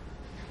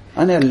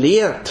 Einer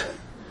lehrt.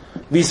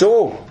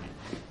 Wieso?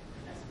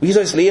 Wieso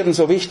ist Lehren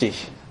so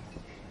wichtig?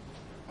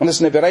 Und das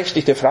ist eine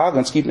berechtigte Frage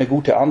und es gibt eine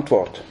gute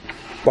Antwort.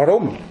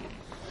 Warum?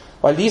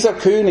 Weil dieser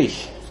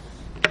König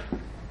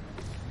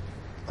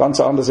ganz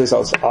anders ist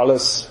als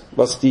alles,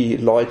 was die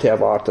Leute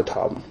erwartet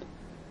haben.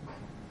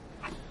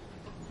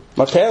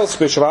 Matthäus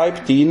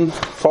beschreibt ihn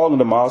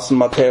folgendermaßen,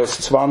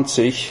 Matthäus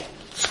 20,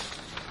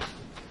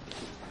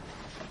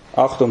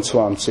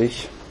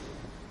 28.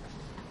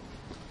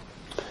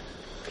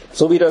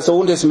 So wie der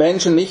Sohn des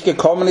Menschen nicht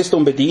gekommen ist,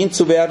 um bedient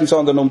zu werden,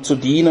 sondern um zu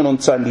dienen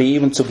und sein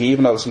Leben zu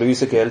geben als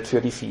Lösegeld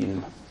für die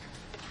vielen.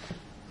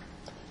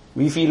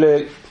 Wie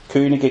viele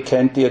Könige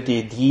kennt ihr,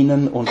 die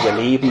dienen und ihr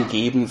Leben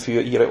geben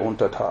für ihre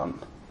Untertanen?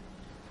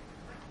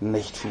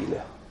 Nicht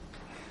viele.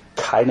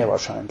 Keine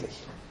wahrscheinlich.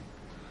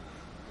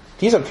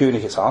 Dieser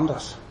König ist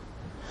anders.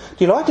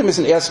 Die Leute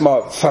müssen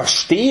erstmal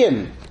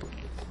verstehen,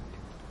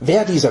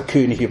 wer dieser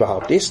König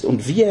überhaupt ist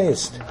und wie er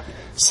ist.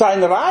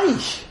 Sein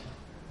Reich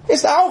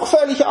ist auch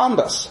völlig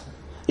anders.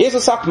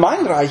 Jesus sagt,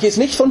 mein Reich ist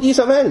nicht von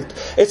dieser Welt.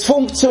 Es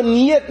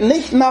funktioniert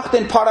nicht nach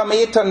den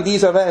Parametern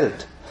dieser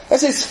Welt.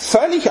 Es ist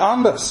völlig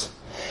anders.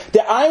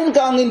 Der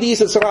Eingang in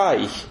dieses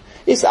Reich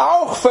ist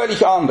auch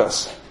völlig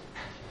anders.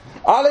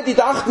 Alle, die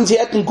dachten, sie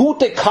hätten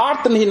gute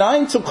Karten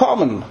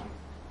hineinzukommen,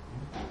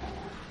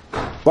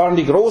 waren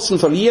die großen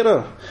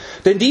Verlierer.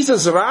 Denn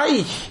dieses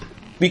Reich,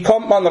 wie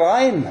kommt man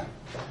rein?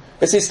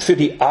 Es ist für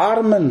die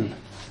Armen,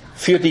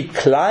 für die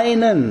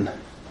Kleinen,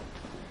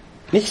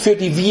 nicht für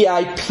die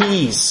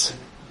VIPs,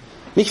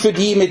 nicht für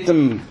die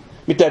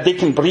mit der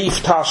dicken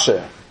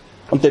Brieftasche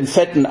und den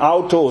fetten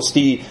Autos,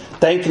 die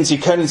denken, sie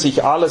können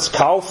sich alles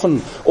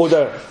kaufen,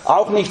 oder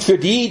auch nicht für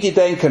die, die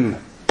denken,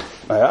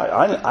 naja,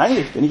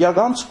 eigentlich bin ich ja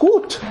ganz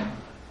gut.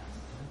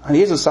 Und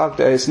Jesus sagt,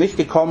 er ist nicht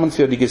gekommen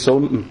für die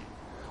Gesunden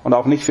und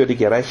auch nicht für die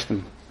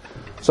Gerechten,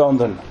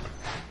 sondern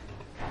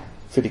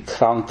für die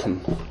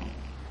Kranken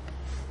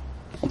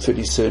und für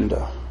die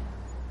Sünder.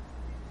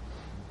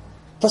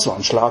 Das war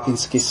ein Schlag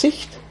ins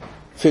Gesicht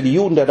für die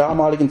Juden der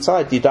damaligen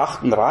Zeit. Die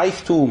dachten,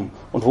 Reichtum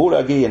und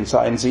Wohlergehen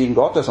seien Segen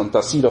Gottes und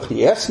dass sie doch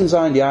die Ersten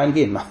seien, die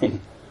eingehen. Nein,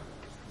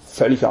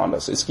 völlig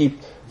anders. Es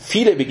gibt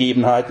viele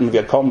Begebenheiten,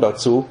 wir kommen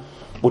dazu,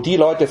 wo die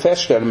Leute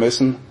feststellen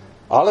müssen,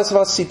 alles,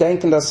 was sie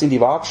denken, dass sie in die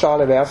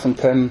Waagschale werfen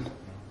können,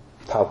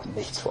 taugt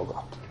nichts vor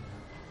Gott.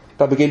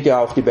 Da beginnt ja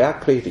auch die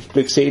Bergpredigt.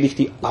 Glückselig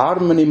die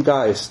Armen im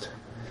Geist,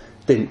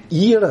 denn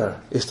ihrer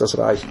ist das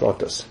Reich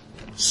Gottes.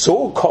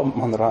 So kommt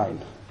man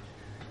rein.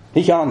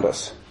 Nicht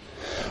anders.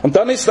 Und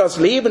dann ist das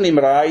Leben im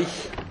Reich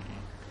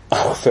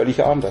auch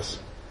völlig anders.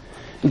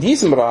 In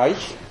diesem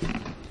Reich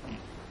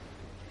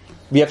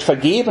wird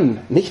vergeben,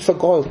 nicht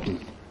vergolten.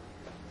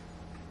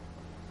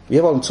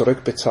 Wir wollen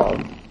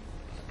zurückbezahlen.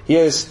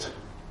 Hier ist,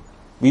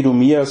 wie du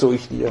mir, so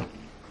ich dir.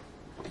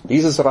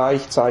 Dieses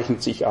Reich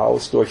zeichnet sich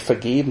aus durch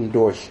Vergeben,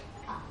 durch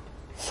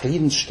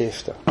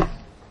Friedensstifter.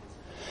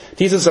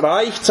 Dieses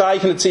Reich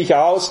zeichnet sich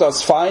aus,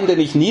 dass Feinde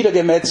nicht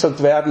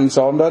niedergemetzelt werden,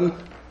 sondern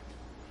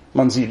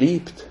man sie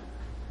liebt.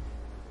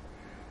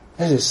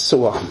 Es ist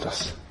so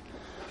anders.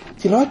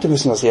 Die Leute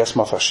müssen das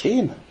erstmal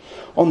verstehen.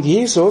 Und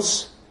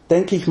Jesus,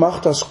 denke ich,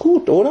 macht das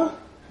gut, oder?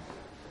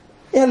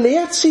 Er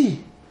lehrt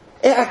sie.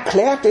 Er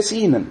erklärt es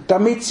ihnen,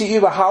 damit sie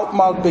überhaupt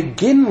mal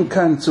beginnen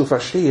können zu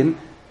verstehen,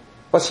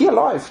 was hier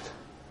läuft.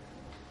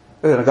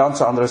 Das ist eine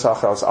ganz andere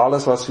Sache als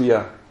alles, was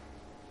wir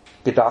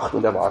gedacht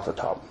und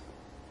erwartet haben.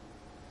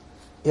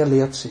 Er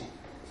lehrt sie.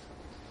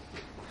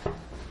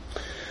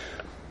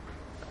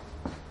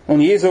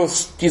 Und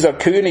Jesus, dieser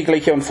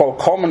königliche und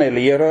vollkommene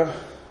Lehrer,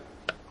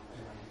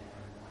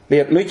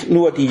 lehrt nicht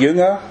nur die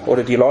Jünger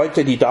oder die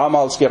Leute, die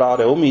damals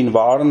gerade um ihn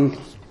waren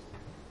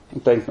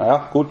und denken,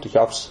 naja, gut, ich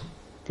hab's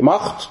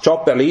gemacht,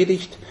 Job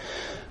erledigt.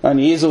 Nein,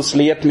 Jesus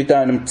lehrt mit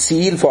einem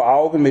Ziel vor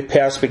Augen, mit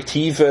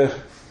Perspektive,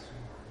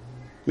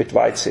 mit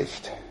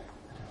Weitsicht.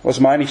 Was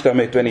meine ich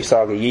damit, wenn ich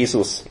sage,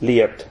 Jesus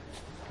lehrt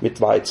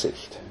mit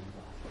Weitsicht?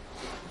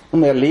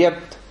 Und er lehrt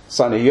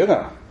seine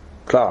Jünger.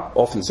 Klar,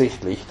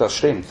 offensichtlich, das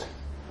stimmt.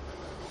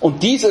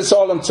 Und diese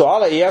sollen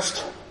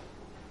zuallererst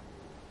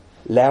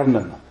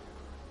lernen.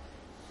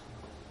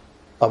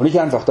 Aber nicht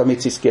einfach,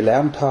 damit sie es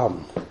gelernt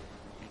haben,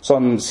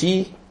 sondern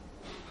sie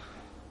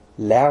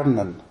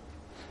lernen,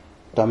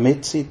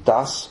 damit sie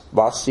das,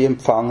 was sie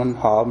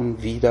empfangen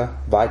haben, wieder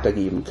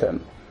weitergeben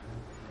können.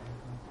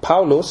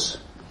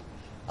 Paulus,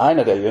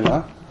 einer der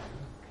Jünger,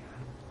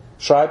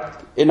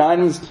 schreibt in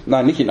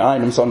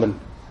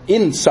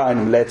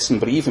seinem letzten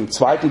Brief, im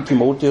 2.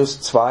 Timotheus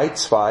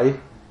 2,2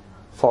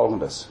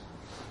 Folgendes.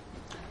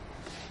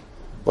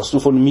 Was du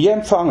von mir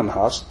empfangen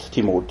hast,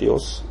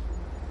 Timotheus,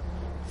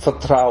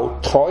 vertrau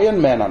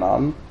treuen Männern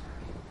an,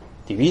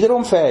 die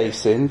wiederum fähig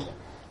sind,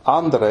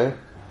 andere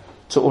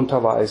zu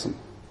unterweisen.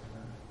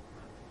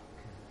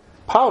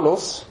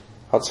 Paulus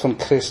hat es von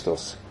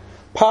Christus.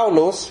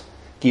 Paulus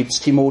gibt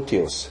es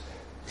Timotheus.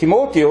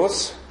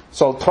 Timotheus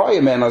soll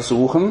treue Männer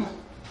suchen,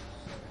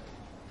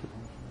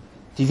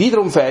 die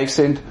wiederum fähig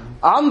sind,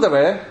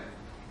 andere,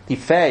 die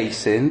fähig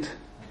sind,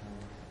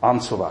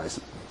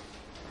 anzuweisen.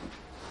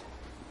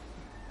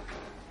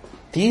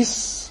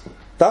 Das,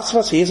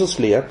 was Jesus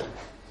lehrt,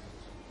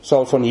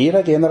 soll von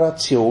jeder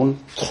Generation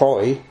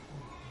treu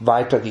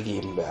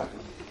weitergegeben werden.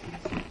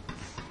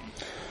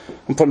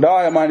 Und von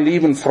daher, meine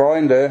lieben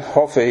Freunde,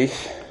 hoffe ich,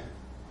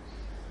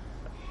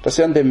 dass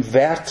ihr an dem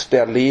Wert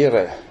der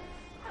Lehre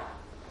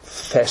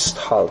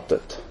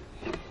festhaltet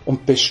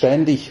und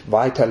beständig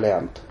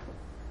weiterlernt.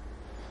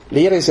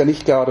 Lehre ist ja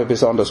nicht gerade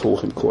besonders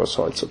hoch im Kurs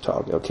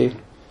heutzutage, okay?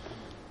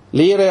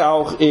 Lehre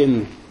auch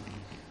in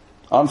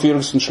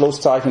Anführungs- und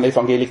Schlusszeichen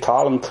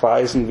evangelikalen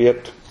Kreisen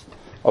wird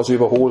als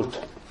überholt,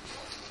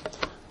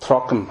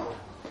 trocken,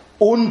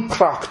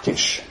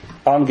 unpraktisch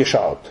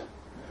angeschaut.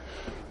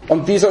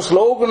 Und dieser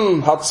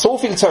Slogan hat so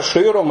viel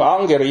Zerstörung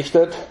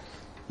angerichtet: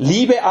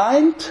 Liebe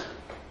eint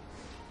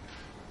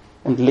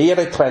und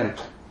Lehre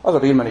trennt. Also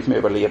reden wir nicht mehr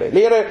über Lehre.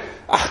 Lehre,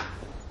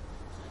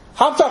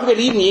 Hauptsache wir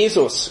lieben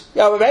Jesus.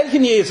 Ja, aber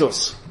welchen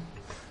Jesus?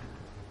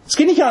 Es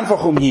geht nicht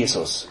einfach um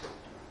Jesus.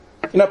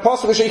 In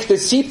Apostelgeschichte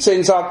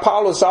 17 sagt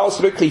Paulus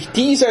ausdrücklich: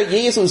 Dieser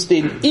Jesus,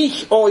 den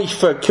ich euch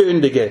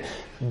verkündige,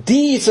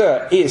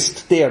 dieser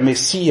ist der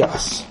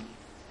Messias.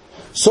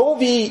 So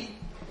wie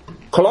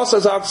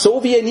Kolosser sagt,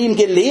 so wie ihr in ihm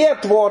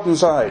gelehrt worden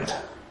seid.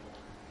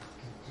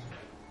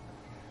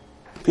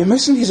 Wir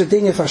müssen diese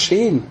Dinge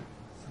verstehen.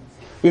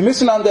 Wir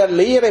müssen an der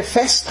Lehre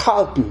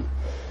festhalten.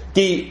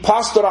 Die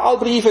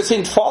Pastoralbriefe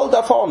sind voll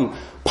davon.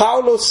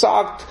 Paulus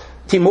sagt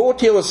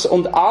Timotheus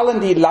und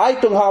allen, die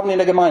Leitung haben in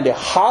der Gemeinde: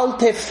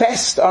 Halte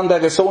fest an der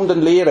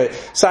gesunden Lehre.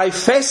 Sei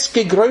fest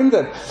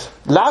gegründet.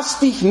 Lass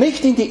dich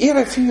nicht in die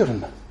Irre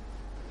führen.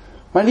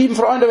 Meine lieben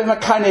Freunde, wenn wir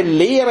keine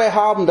Lehre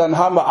haben, dann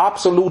haben wir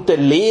absolute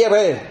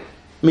Lehre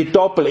mit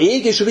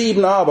Doppel-E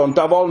geschrieben, und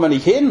da wollen wir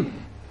nicht hin.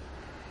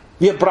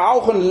 Wir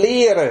brauchen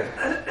Lehre.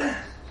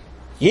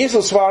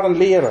 Jesus war ein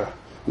Lehrer.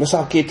 Und er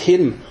sagt, geht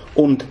hin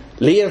und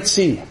lehrt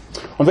sie.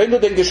 Und wenn du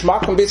den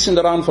Geschmack ein bisschen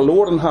daran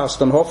verloren hast,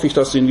 dann hoffe ich,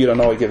 dass du ihn wieder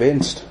neu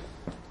gewinnst.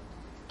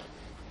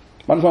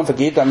 Manchmal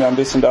vergeht einem ja ein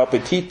bisschen der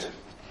Appetit.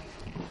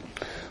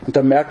 Und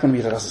dann merkt man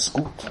wieder, das ist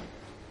gut.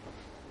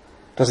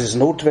 Das ist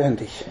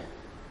notwendig.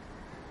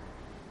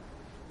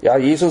 Ja,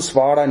 Jesus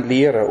war ein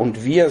Lehrer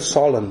und wir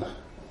sollen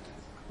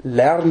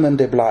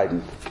Lernende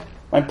bleiben.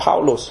 Mein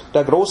Paulus,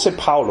 der große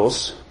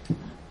Paulus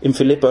im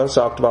Philipper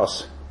sagt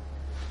was?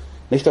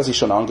 Nicht, dass ich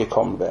schon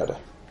angekommen werde.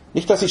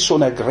 Nicht, dass ich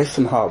schon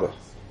ergriffen habe.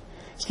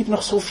 Es gibt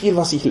noch so viel,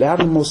 was ich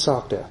lernen muss,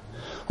 sagt er.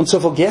 Und so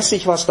vergesse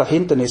ich, was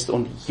dahinten ist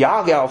und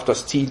jage auf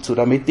das Ziel zu,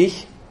 damit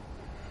ich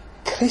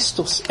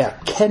Christus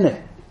erkenne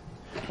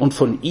und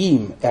von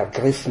ihm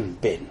ergriffen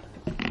bin.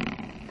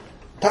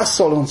 Das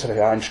soll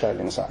unsere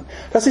Einstellung sein.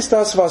 Das ist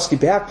das, was die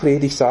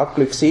Bergpredigt sagt: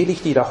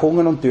 Glückselig, die da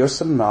hungern und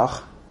dürsten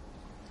nach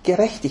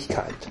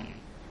Gerechtigkeit.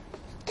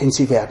 Denn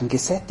sie werden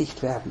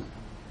gesättigt werden.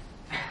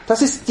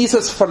 Das ist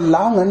dieses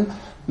Verlangen,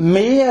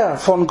 mehr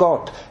von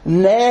Gott,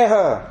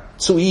 näher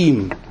zu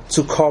ihm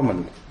zu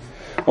kommen.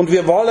 Und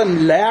wir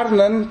wollen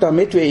lernen,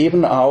 damit wir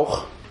eben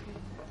auch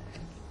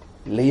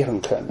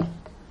lehren können.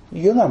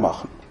 Jünger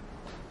machen.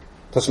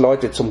 Dass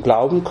Leute zum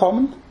Glauben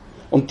kommen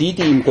und die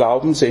im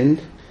Glauben sind,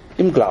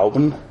 im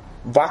Glauben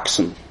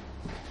wachsen.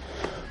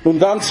 Nun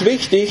ganz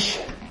wichtig,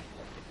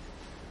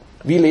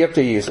 wie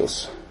lehrte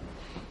Jesus?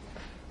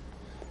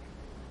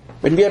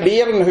 Wenn wir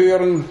Lehren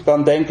hören,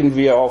 dann denken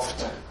wir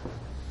oft,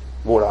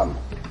 woran?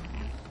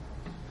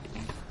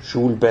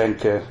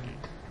 Schulbänke,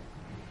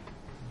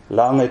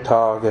 lange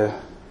Tage,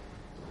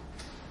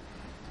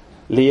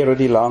 Lehrer,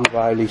 die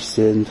langweilig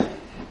sind,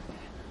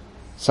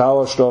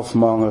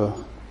 Sauerstoffmangel,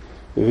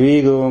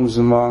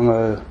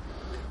 Bewegungsmangel,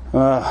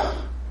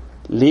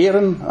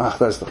 Lehren,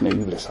 das ist doch eine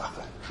üble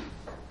Sache.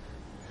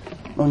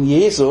 Und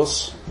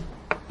Jesus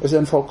ist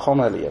ein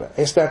vollkommener Lehrer.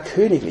 Er ist der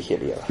königliche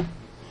Lehrer.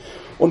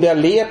 Und er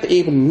lehrt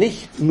eben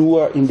nicht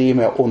nur, indem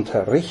er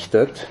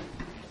unterrichtet,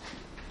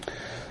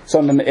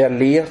 sondern er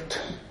lehrt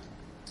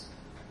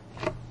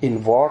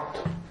in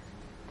Wort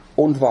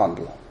und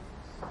Wandel.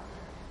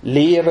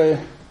 Lehre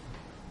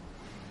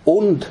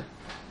und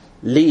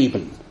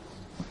Leben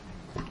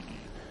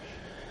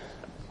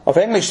Auf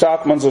Englisch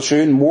sagt man so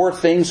schön, more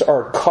things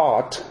are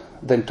caught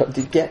than taught.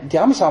 Die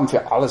Amis haben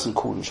für alles einen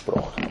coolen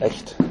Spruch.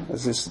 Echt.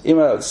 Es ist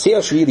immer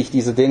sehr schwierig,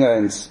 diese Dinge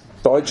ins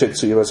Deutsche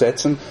zu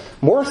übersetzen.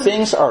 More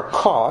things are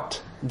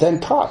caught than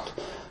taught.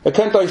 Ihr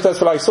könnt euch das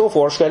vielleicht so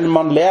vorstellen,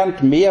 man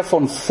lernt mehr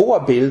von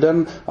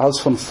Vorbildern als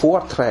von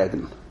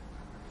Vorträgen.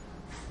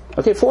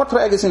 Okay,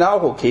 Vorträge sind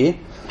auch okay,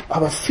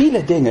 aber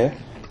viele Dinge,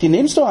 die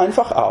nimmst du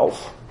einfach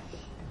auf,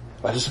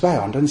 weil du es bei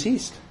anderen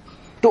siehst.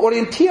 Du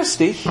orientierst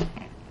dich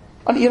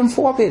an ihrem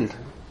Vorbild,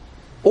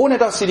 ohne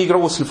dass sie die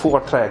großen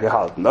Vorträge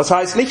halten. Das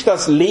heißt nicht,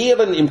 dass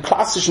Lehren im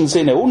klassischen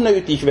Sinne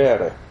unnötig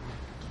wäre.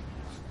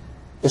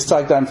 Es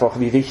zeigt einfach,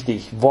 wie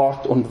wichtig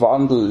Wort und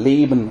Wandel,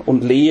 Leben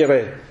und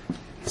Lehre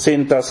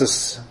sind,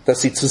 dass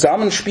sie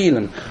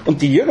zusammenspielen.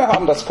 Und die Jünger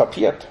haben das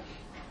kapiert.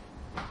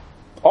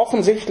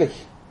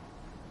 Offensichtlich.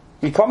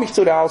 Wie komme ich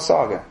zu der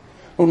Aussage?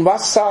 Und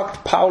was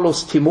sagt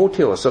Paulus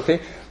Timotheus? Okay?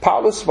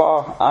 Paulus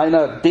war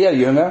einer der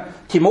Jünger.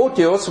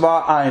 Timotheus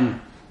war ein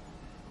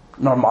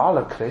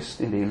normaler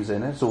Christ in dem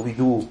Sinne, so wie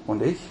du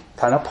und ich,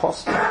 kein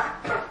Apostel.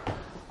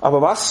 Aber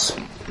was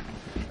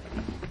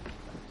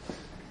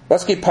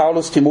gibt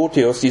Paulus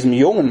Timotheus, diesem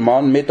jungen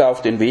Mann, mit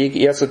auf den Weg?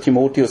 1.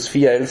 Timotheus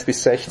 4, 11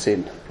 bis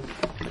 16.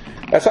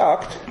 Er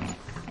sagt,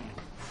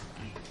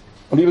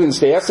 und übrigens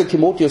der 1.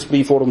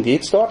 Timotheusbrief, worum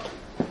geht's dort?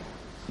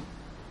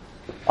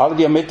 Alle,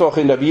 die am Mittwoch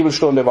in der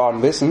Bibelstunde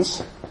waren,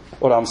 wissen's,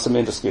 oder haben es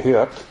zumindest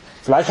gehört.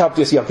 Vielleicht habt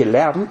ihr es ja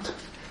gelernt.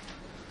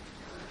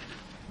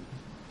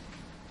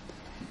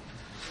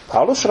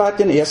 Paulus schreibt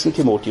den 1.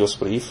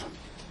 Timotheusbrief,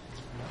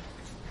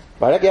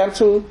 weil er gern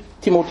zu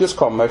Timotheus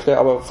kommen möchte,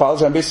 aber falls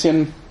er ein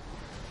bisschen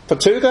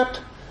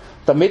verzögert,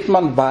 damit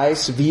man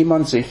weiß, wie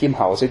man sich im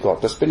Hause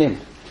Gottes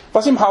benimmt.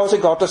 Was im Hause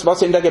Gottes,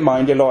 was in der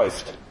Gemeinde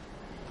läuft.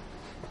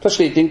 Das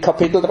steht in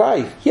Kapitel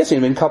 3. Hier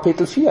sind wir in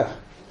Kapitel 4.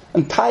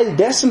 Ein Teil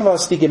dessen,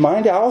 was die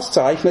Gemeinde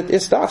auszeichnet,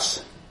 ist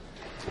das.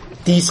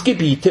 Dies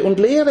gebiete und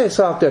lehre,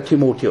 sagt der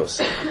Timotheus.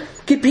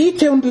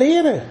 Gebiete und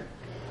lehre.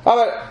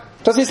 Aber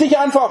das ist nicht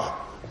einfach,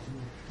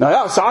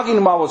 sag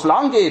ihnen mal, wo es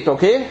lang geht,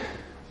 okay?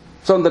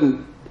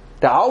 Sondern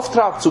der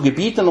Auftrag zu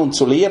gebieten und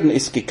zu lehren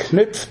ist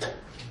geknüpft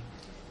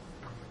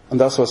an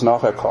das, was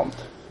nachher kommt.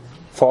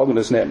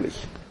 Folgendes nämlich.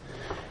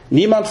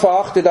 Niemand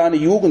verachte deine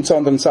Jugend,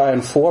 sondern sei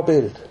ein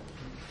Vorbild.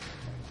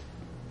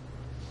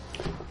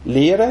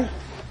 Lehre,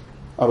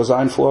 aber sei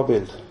ein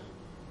Vorbild.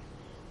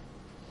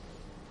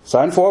 Sei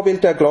ein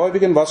Vorbild der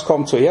Gläubigen. Was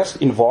kommt zuerst?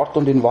 In Wort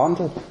und in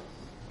Wandel.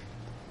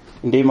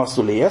 In dem, was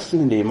du lehrst und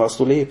in dem, was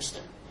du lebst.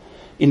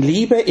 In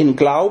Liebe, in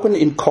Glauben,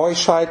 in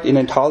Keuschheit, in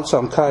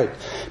Enthaltsamkeit.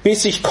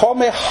 Bis ich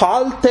komme,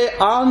 halte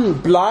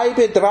an,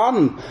 bleibe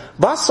dran.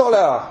 Was soll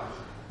er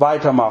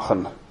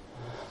weitermachen?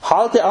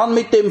 Halte an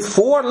mit dem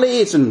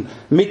Vorlesen,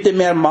 mit dem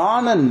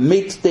Ermahnen,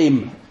 mit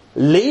dem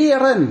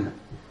Lehren.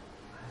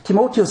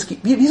 Timotheus,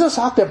 wieso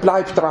sagt er,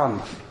 bleib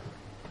dran?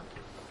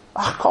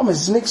 Ach komm,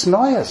 es ist nichts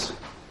Neues.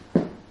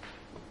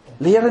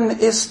 Lehren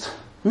ist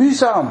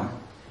mühsam.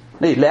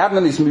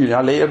 Lernen ist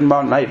mühsam.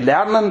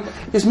 Lernen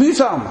ist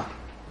mühsam.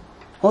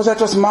 Man muss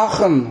etwas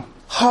machen.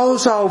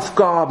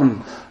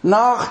 Hausaufgaben.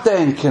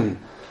 Nachdenken.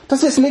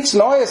 Das ist nichts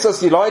Neues, dass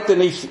die Leute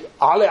nicht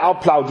alle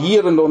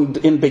applaudieren und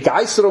in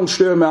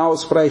Begeisterungsstürme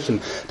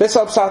ausbrechen.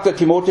 Deshalb sagt der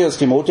Timotheus,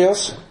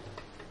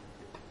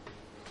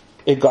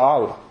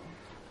 egal,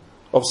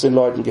 ob es den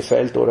Leuten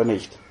gefällt oder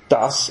nicht.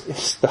 Das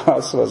ist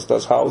das, was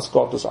das Haus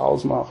Gottes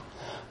ausmacht.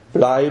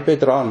 Bleibe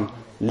dran.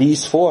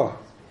 Lies vor.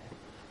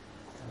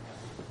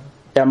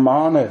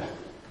 Ermahne.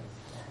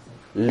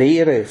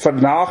 Lehre.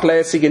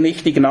 Vernachlässige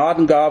nicht die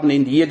Gnadengaben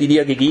in dir, die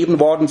dir gegeben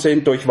worden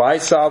sind durch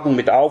Weissagung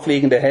mit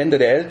Auflegen der Hände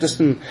der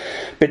Ältesten.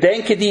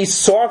 Bedenke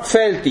dies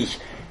sorgfältig.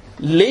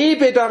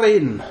 Lebe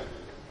darin.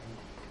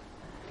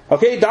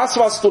 Okay, das,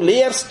 was du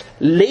lehrst,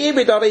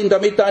 lebe darin,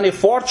 damit deine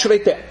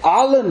Fortschritte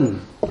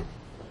allen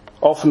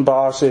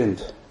offenbar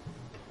sind.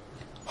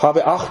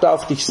 Habe Acht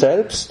auf dich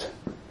selbst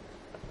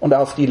und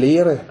auf die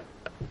Lehre.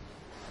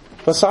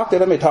 Was sagt er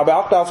damit? Habe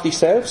Acht auf dich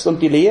selbst und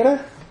die Lehre?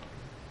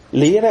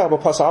 Lehre, aber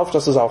pass auf,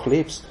 dass du es auch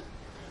lebst.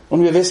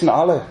 Und wir wissen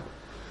alle,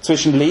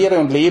 zwischen Lehre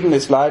und Leben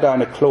ist leider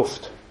eine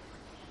Kluft.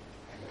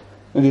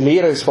 Und die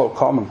Lehre ist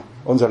vollkommen,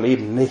 unser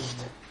Leben nicht.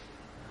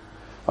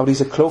 Aber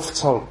diese Kluft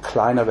soll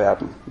kleiner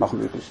werden, nach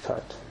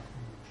Möglichkeit.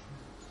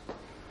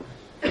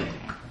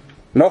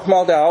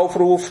 Nochmal der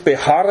Aufruf,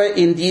 beharre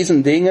in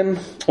diesen Dingen,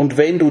 und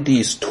wenn du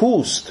dies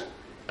tust,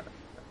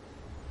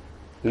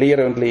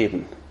 Lehre und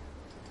Leben,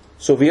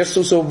 so wirst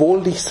du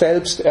sowohl dich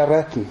selbst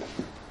erretten,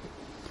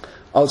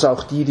 als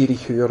auch die, die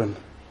dich hören.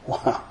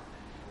 Wow.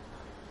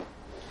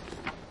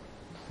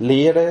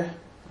 Lehre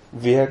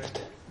wirkt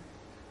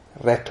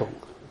Rettung.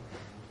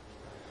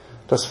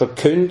 Das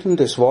Verkünden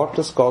des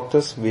Wortes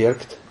Gottes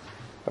wirkt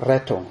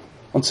Rettung.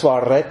 Und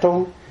zwar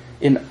Rettung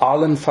in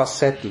allen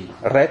Facetten.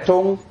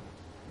 Rettung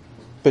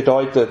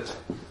bedeutet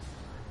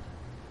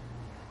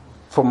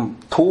vom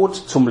Tod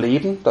zum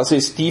Leben. Das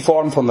ist die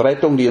Form von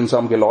Rettung, die uns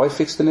am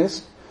geläufigsten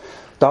ist.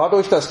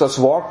 Dadurch, dass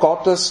das Wort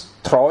Gottes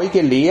treu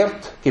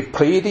gelehrt,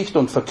 gepredigt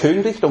und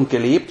verkündigt und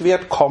gelebt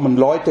wird, kommen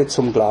Leute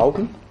zum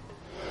Glauben.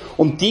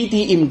 Und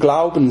die im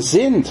Glauben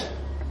sind,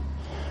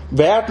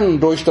 werden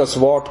durch das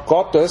Wort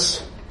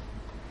Gottes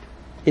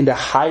in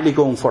der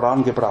Heiligung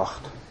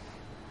vorangebracht.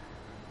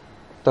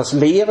 Das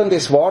Lehren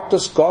des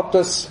Wortes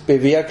Gottes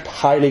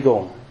bewirkt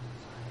Heiligung.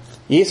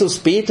 Jesus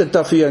betet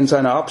dafür in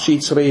seiner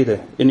Abschiedsrede.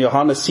 In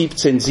Johannes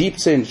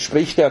 17,17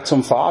 spricht er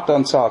zum Vater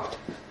und sagt,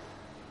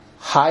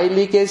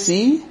 heilige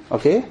sie,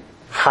 okay,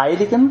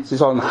 heiligen, sie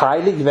sollen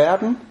heilig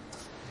werden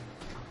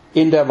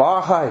in der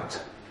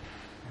Wahrheit.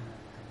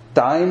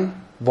 Dein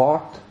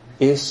Wort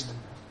ist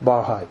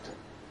Wahrheit.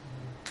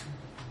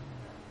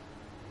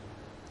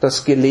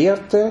 Das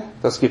gelehrte,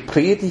 das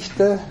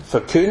gepredigte,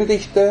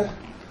 verkündigte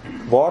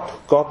Wort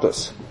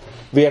Gottes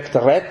wirkt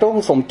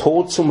Rettung vom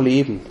Tod zum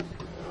Leben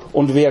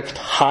und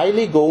wirkt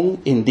Heiligung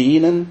in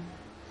denen,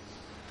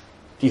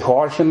 die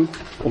horchen,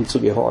 um zu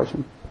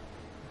gehorchen,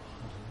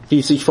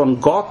 die sich von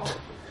Gott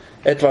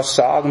etwas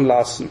sagen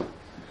lassen.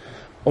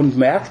 Und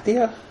merkt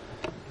ihr,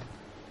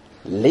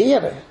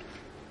 Lehre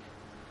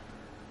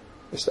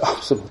ist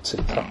absolut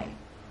zentral.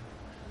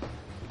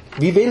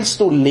 Wie willst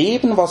du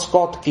leben, was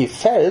Gott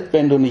gefällt,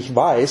 wenn du nicht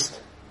weißt,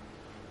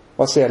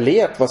 was er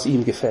lehrt, was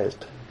ihm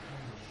gefällt?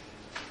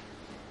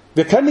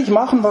 Wir können nicht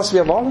machen, was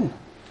wir wollen.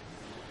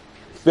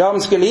 Wir haben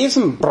es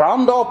gelesen,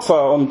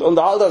 Brandopfer und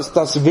all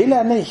das will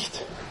er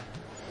nicht,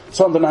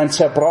 sondern ein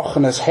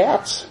zerbrochenes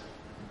Herz.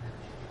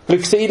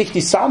 Glückselig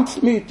die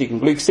Sanftmütigen,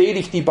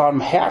 glückselig die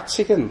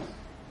Barmherzigen,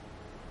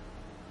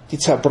 die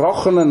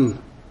zerbrochenen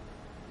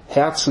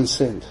Herzen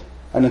sind,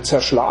 einen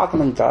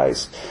zerschlagenen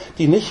Geist,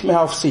 die nicht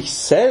mehr auf sich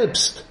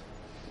selbst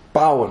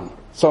bauen,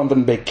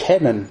 sondern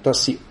bekennen,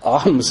 dass sie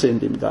arm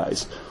sind im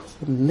Geist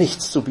und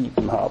nichts zu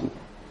bieten haben.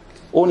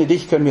 Ohne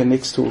dich können wir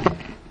nichts tun.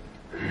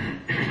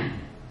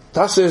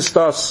 Das ist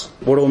das,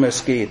 worum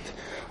es geht.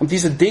 Und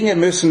diese Dinge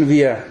müssen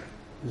wir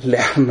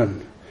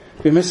lernen.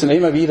 Wir müssen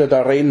immer wieder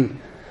darin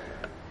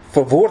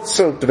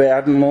verwurzelt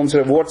werden,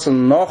 unsere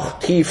Wurzeln noch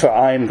tiefer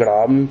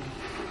eingraben.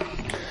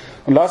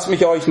 Und lasst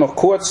mich euch noch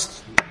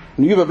kurz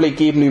einen Überblick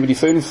geben über die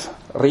 5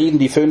 Reden,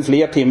 die 5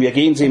 Lehrthemen. Wir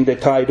gehen sie im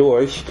Detail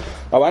durch.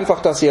 Aber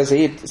einfach, dass ihr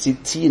seht,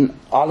 sie ziehen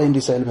alle in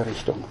dieselbe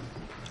Richtung.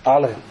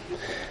 Alle.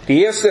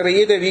 Die erste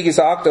Rede, wie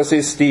gesagt, das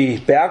ist die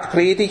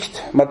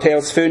Bergpredigt,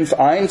 Matthäus 5,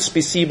 1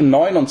 bis 7,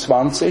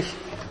 29.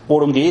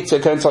 Worum geht's?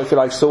 Ihr könnt es euch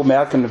vielleicht so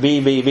merken,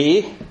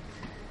 WWW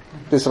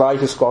des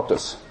Reiches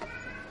Gottes.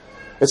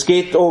 Es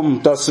geht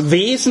um das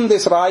Wesen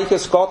des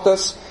Reiches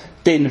Gottes,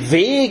 den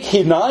Weg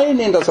hinein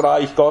in das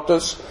Reich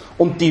Gottes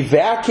und die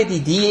Werke, die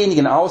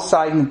diejenigen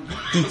auszeichnen,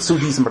 die zu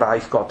diesem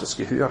Reich Gottes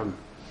gehören.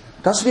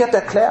 Das wird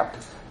erklärt.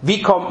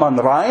 Wie kommt man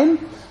rein?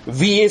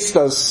 Wie ist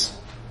das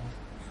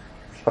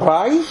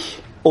Reich?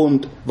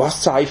 Und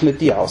was zeichnet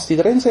die aus, die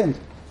drin sind?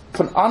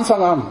 Von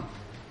Anfang an.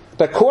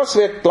 Der Kurs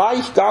wird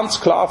gleich ganz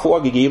klar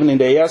vorgegeben in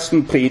der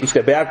ersten Predigt,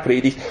 der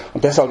Bergpredigt.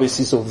 Und deshalb ist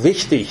sie so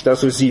wichtig,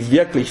 dass wir sie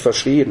wirklich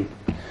verstehen.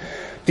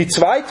 Die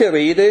zweite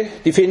Rede,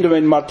 die finden wir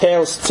in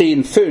Matthäus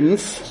 10,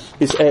 5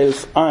 bis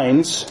 11,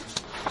 1.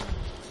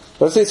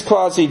 Das ist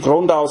quasi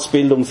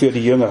Grundausbildung für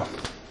die Jünger.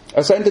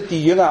 Er sendet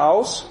die Jünger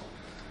aus.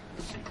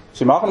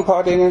 Sie machen ein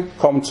paar Dinge,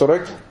 kommen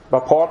zurück,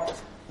 Rapport,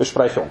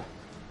 Besprechung.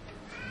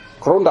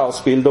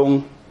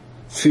 Grundausbildung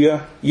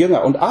für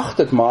Jünger. Und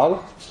achtet mal,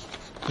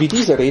 wie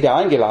diese Rede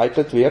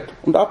eingeleitet wird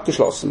und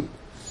abgeschlossen.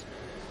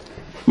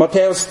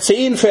 Matthäus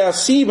 10,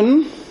 Vers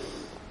 7.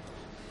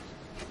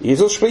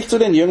 Jesus spricht zu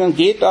den Jüngern,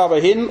 geht aber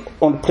hin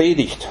und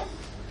predigt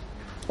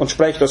und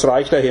sprecht, das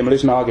Reich der Himmel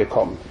ist nahe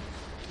gekommen.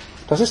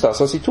 Das ist das,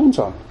 was sie tun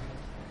sollen.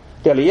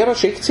 Der Lehrer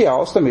schickt sie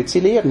aus, damit sie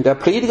lehren. Der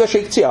Prediger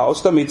schickt sie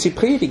aus, damit sie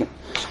predigen.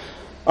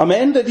 Am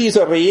Ende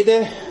dieser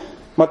Rede,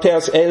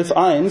 Matthäus 11,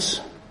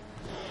 1,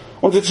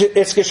 und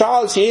es geschah,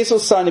 als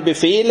Jesus seine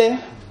Befehle,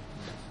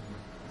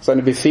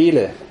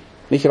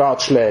 nicht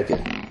Ratschläge.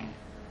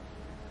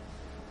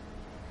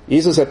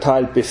 Jesus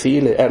erteilt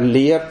Befehle, er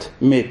lehrt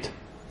mit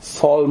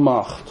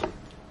Vollmacht.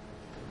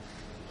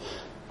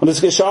 Und es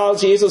geschah,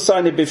 als Jesus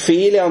seine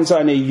Befehle an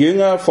seine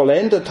Jünger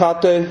vollendet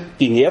hatte,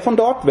 ging er von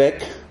dort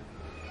weg,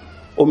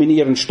 um in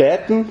ihren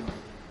Städten,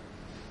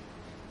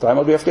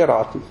 3-mal dürft ihr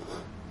raten,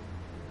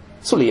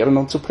 zu lehren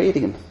und zu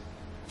predigen.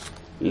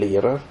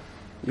 Lehrer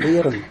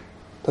lehren.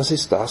 Das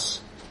ist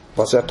das,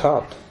 was er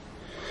tat.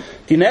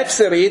 Die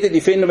nächste Rede,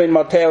 die finden wir in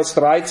Matthäus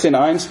 13,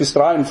 1 bis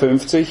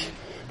 53.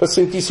 Das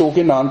sind die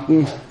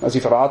sogenannten, Sie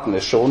verraten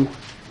es schon,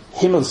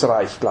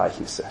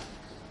 Himmelsreich-Gleichnisse.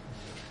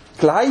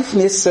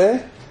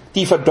 Gleichnisse,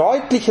 die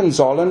verdeutlichen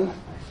sollen,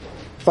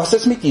 was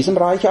es mit diesem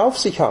Reich auf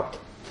sich hat.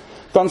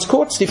 Ganz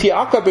kurz, die 4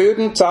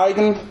 Ackerböden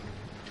zeigen,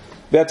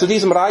 wer zu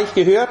diesem Reich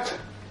gehört,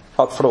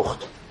 hat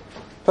Frucht.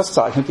 Das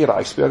zeichnet die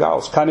Reichsbürger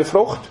aus. Keine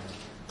Frucht,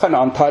 kein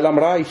Anteil am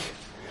Reich.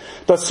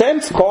 Das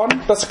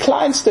Senfkorn, das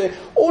kleinste,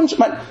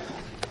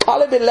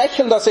 alle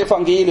belächeln das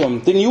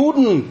Evangelium. Den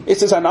Juden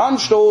ist es ein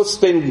Anstoß,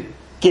 den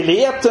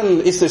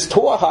Gelehrten ist es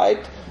Torheit.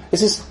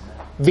 Es ist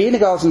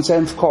weniger als ein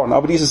Senfkorn,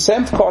 aber dieses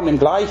Senfkorn im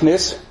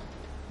Gleichnis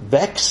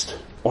wächst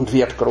und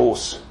wird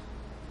groß.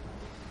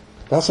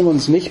 Lassen wir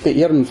uns nicht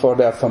beirren vor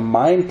der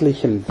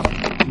vermeintlichen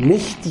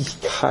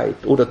Nichtigkeit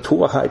oder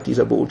Torheit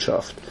dieser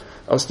Botschaft.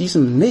 Aus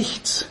diesem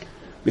Nichts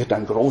wird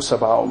ein großer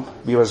Baum,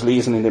 wie wir es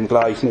lesen in dem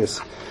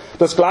Gleichnis.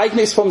 Das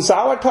Gleichnis vom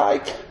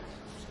Sauerteig,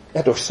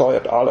 er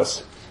durchsäuert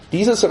alles.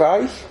 Dieses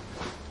Reich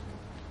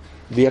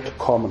wird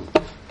kommen.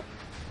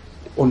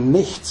 Und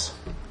nichts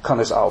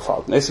kann es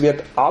aufhalten. Es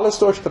wird alles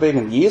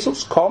durchdringen.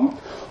 Jesus kommt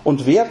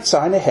und wird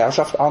seine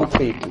Herrschaft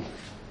antreten.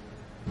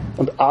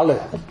 Und alle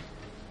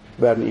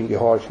werden ihm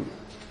gehorchen.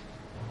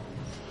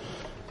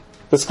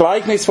 Das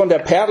Gleichnis von der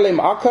Perle im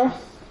Acker.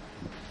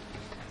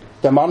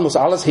 Der Mann muss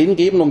alles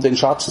hingeben, um den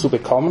Schatz zu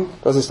bekommen.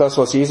 Das ist das,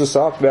 was Jesus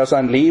sagt. Wer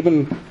sein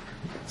Leben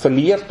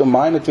verliert, um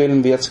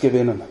meinetwillen wird es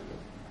gewinnen.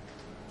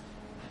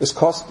 Es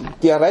kostet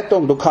die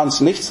Errettung, du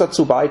kannst nichts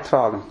dazu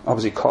beitragen,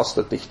 aber sie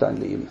kostet dich dein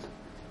Leben.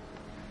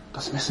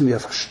 Das müssen wir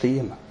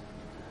verstehen.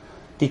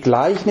 Die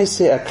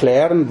Gleichnisse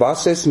erklären,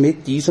 was es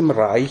mit diesem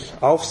Reich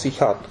auf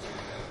sich hat.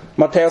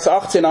 Matthäus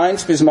 18,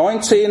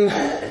 1-19,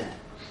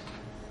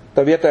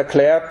 da wird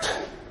erklärt,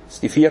 das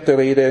ist die 4.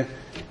 Rede,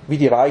 wie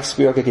die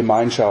Reichsbürger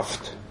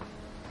Gemeinschaft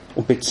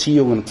und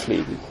Beziehungen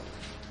pflegen.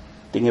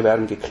 Dinge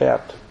werden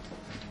geklärt.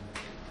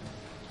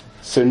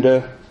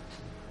 Sünde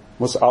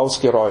muss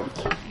ausgeräumt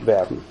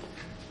werden.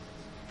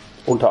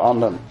 Unter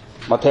anderem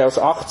Matthäus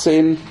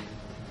 18,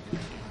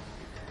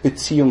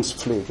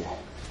 Beziehungspflege.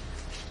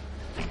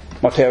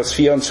 Matthäus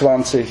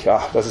 24,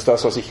 das ist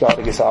das, was ich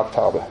gerade gesagt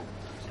habe.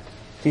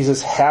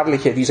 Diese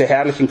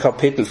herrlichen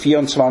Kapitel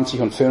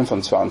 24 und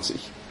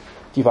 25,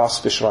 die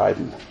was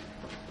beschreiben.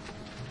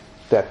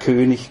 Der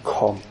König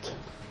kommt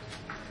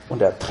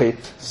und er tritt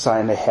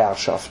seine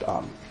Herrschaft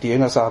an. Die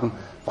Jünger sagen,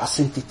 was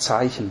sind die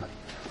Zeichen?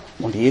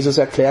 Und Jesus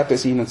erklärt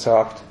es ihnen und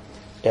sagt,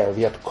 er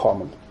wird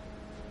kommen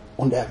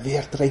und er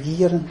wird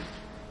regieren.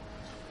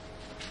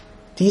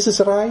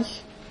 Dieses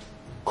Reich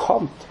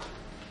kommt.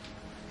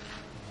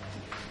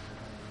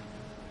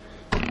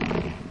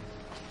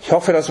 Ich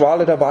hoffe, dass wir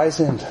alle dabei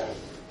sind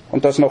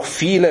und dass noch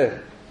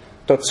viele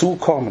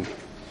dazukommen.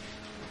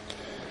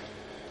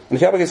 Und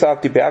ich habe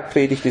gesagt, die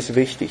Bergpredigt ist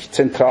wichtig,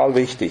 zentral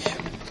wichtig.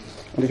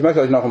 Und ich möchte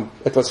euch noch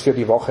etwas für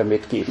die Woche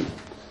mitgeben,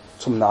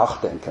 zum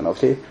Nachdenken,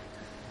 okay?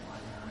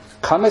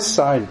 Kann es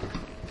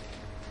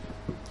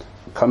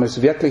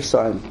wirklich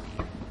sein,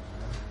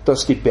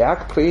 dass die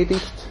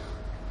Bergpredigt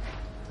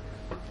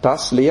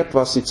das lehrt,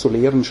 was sie zu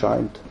lehren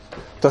scheint?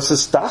 Dass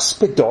es das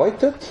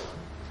bedeutet?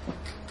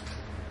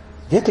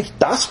 Wirklich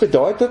das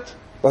bedeutet,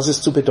 was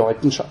es zu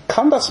bedeuten scheint?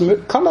 Kann das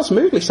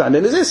möglich sein?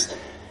 Denn es ist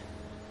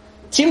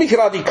ziemlich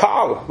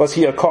radikal, was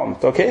hier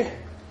kommt, okay?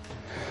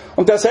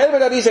 Und derselbe,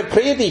 der diese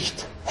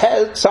Predigt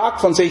hält,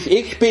 sagt von sich,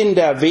 ich bin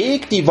der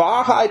Weg, die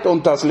Wahrheit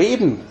und das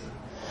Leben.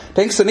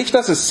 Denkst du nicht,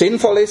 dass es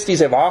sinnvoll ist,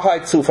 diese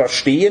Wahrheit zu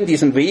verstehen,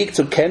 diesen Weg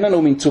zu kennen,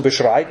 um ihn zu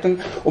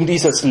beschreiten, um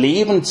dieses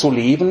Leben zu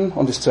leben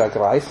und es zu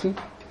ergreifen?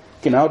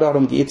 Genau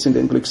darum geht es in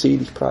den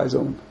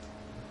Glückseligpreisungen.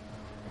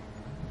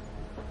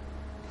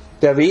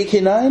 Der Weg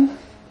hinein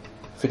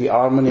für die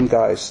Armen im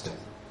Geist.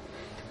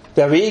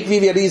 Der Weg,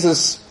 wie wir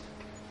dieses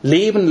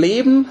Leben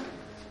leben,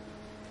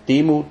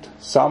 Demut,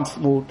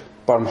 Sanftmut,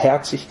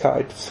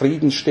 Barmherzigkeit,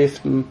 Frieden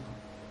stiften,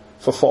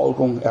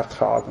 Verfolgung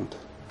ertragend.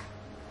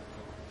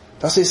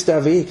 Das ist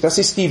der Weg, das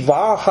ist die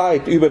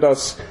Wahrheit über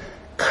das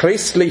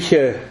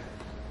christliche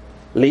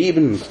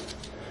Leben.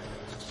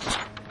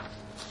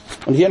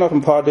 Und hier noch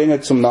ein paar Dinge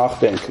zum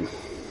Nachdenken.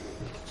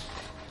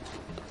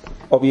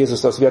 Ob Jesus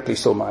das wirklich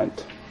so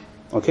meint.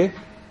 Okay?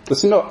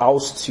 Das sind nur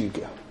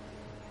Auszüge.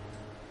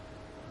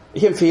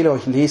 Ich empfehle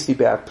euch, lest die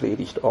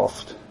Bergpredigt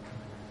oft.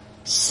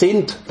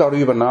 Sinnt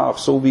darüber nach,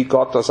 so wie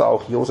Gott das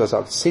auch Josua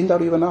sagt. Sinnt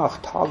darüber nach,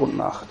 Tag und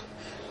Nacht.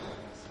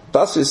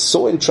 Das ist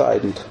so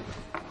entscheidend.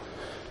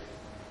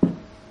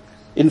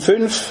 In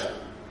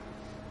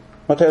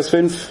Matthäus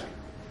 5,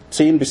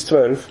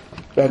 10-12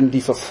 werden die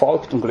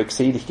verfolgt und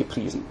glückselig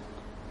gepriesen.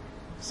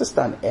 Ist das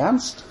dein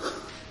Ernst?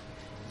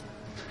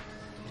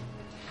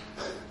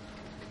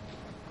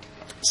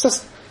 Ist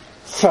das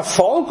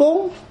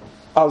Verfolgung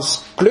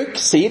als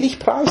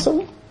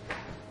Glückseligpreisung?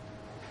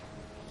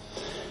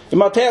 In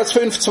Matthäus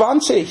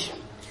 5,20,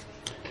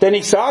 denn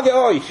ich sage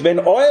euch, wenn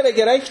eure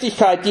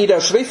Gerechtigkeit die der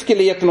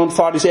Schriftgelehrten und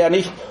Pharisäer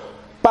nicht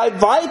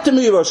bei weitem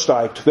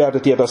übersteigt,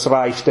 werdet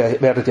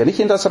ihr nicht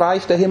in das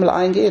Reich der Himmel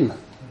eingehen.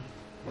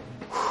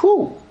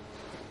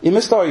 Ihr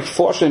müsst euch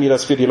vorstellen, wie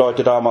das für die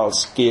Leute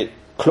damals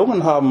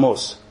geklungen haben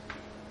muss.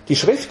 Die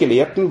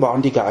Schriftgelehrten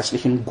waren die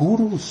geistlichen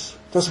Gurus.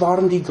 Das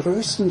waren die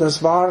Größten,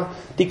 das war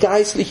die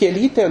geistliche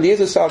Elite. Und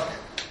Jesus sagt,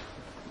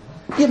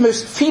 ihr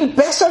müsst viel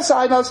besser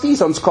sein als die,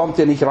 sonst kommt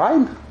ihr nicht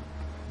rein.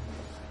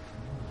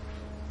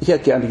 Ich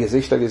hätte gern die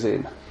Gesichter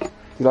gesehen.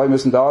 Die Leute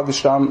müssen da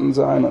gestanden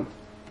sein. Und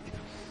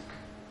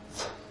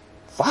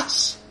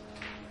was?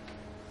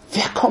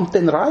 Wer kommt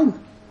denn rein?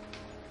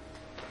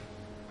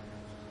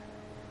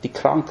 Die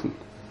Kranken,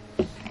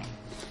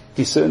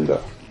 die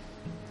Sünder,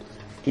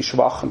 die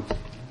Schwachen,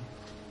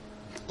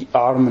 die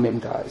Armen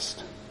im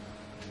Geist.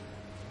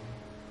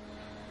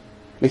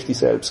 Nicht die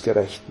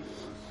Selbstgerechten.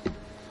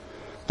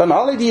 Dann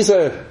alle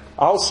diese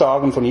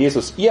Aussagen von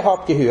Jesus. Ihr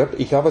habt gehört,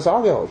 ich aber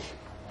sage euch.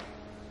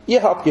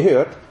 Ihr habt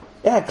gehört,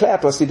 er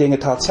erklärt, was die Dinge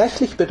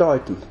tatsächlich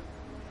bedeuten.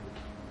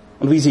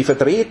 Und wie sie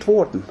verdreht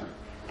wurden.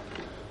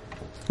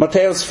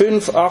 Matthäus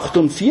 5,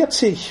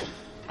 48.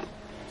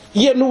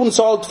 Ihr nun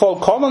sollt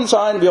vollkommen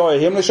sein, wie euer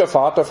himmlischer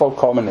Vater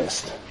vollkommen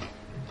ist.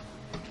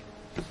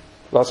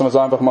 Lassen wir es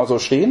einfach mal so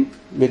stehen.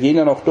 Wir gehen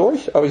ja noch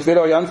durch, aber ich will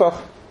euch einfach,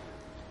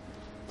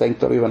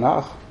 denkt darüber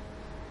nach.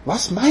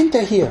 Was meint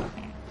er hier?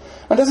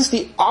 Und das ist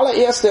die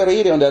allererste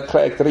Rede und er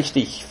trägt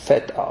richtig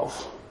fett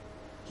auf.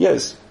 Hier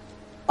ist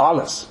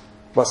alles,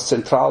 was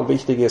zentral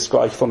wichtig ist,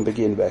 gleich von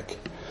Beginn weg.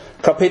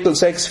 Kapitel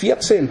 6,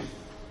 14.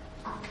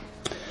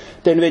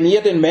 Denn wenn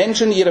ihr den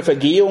Menschen ihre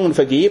Vergehungen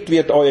vergebt,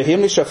 wird euer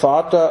himmlischer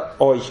Vater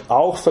euch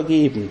auch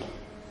vergeben.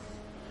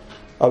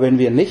 Aber wenn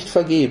wir nicht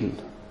vergeben,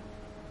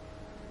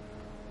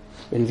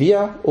 wenn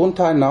wir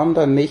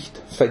untereinander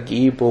nicht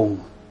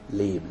Vergebung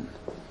leben,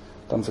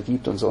 dann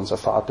vergibt uns unser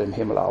Vater im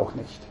Himmel auch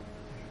nicht.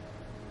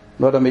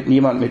 Nur damit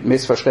niemand mit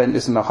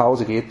Missverständnissen nach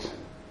Hause geht,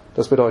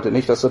 das bedeutet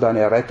nicht, dass du deine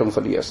Errettung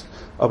verlierst.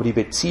 Aber die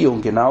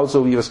Beziehung,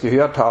 genauso wie wir es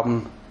gehört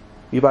haben,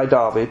 wie bei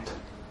David,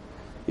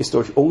 ist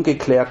durch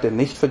ungeklärte,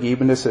 nicht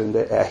vergebene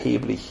Sünde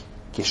erheblich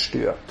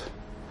gestört.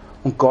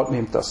 Und Gott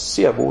nimmt das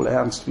sehr wohl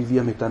ernst, wie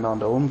wir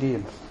miteinander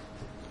umgehen.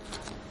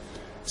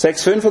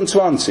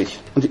 6,25.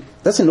 Und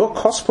das sind nur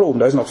Kostproben,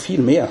 da ist noch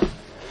viel mehr.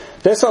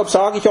 Deshalb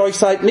sage ich euch,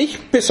 seid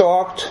nicht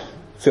besorgt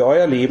für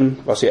euer Leben,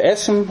 was ihr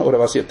essen oder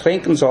was ihr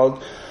trinken sollt,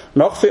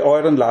 noch für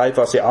euren Leib,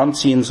 was ihr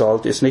anziehen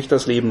sollt. Ist nicht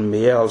das Leben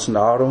mehr als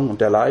Nahrung und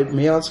der Leib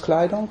mehr als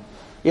Kleidung?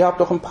 Ihr habt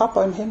doch einen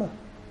Papa im Himmel.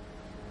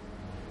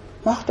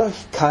 Macht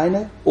euch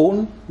keine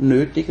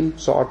unnötigen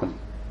Sorgen.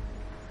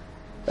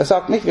 Er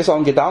sagt nicht, wir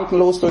sollen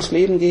gedankenlos durchs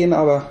Leben gehen,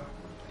 aber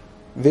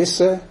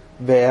wisse,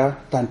 wer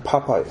dein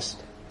Papa ist,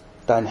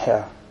 dein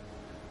Herr,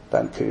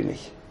 dein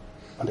König.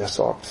 Und er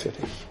sorgt für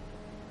dich.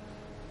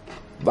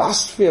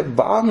 Was für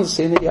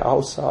wahnsinnige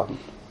Aussagen.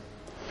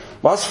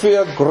 Was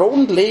für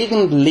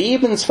grundlegend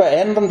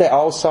lebensverändernde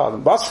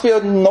Aussagen. Was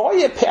für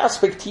neue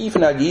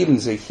Perspektiven ergeben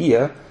sich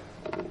hier,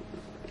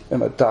 wenn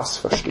wir das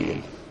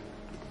verstehen.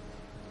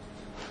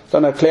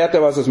 Dann erklärt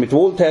er, was es mit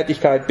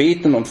Wohltätigkeit,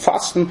 Beten und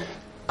Fasten.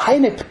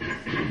 Eine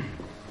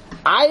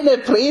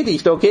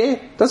Predigt, okay?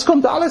 Das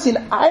kommt alles in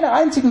einer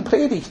einzigen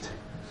Predigt.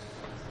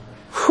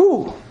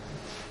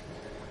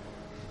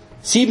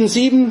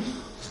 7,7.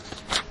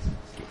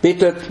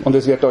 Bittet und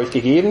es wird euch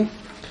gegeben.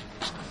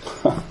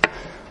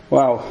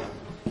 Wow.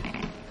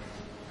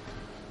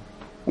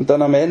 Und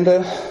dann am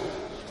Ende,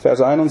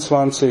 Vers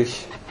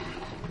 21,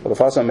 oder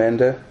fast am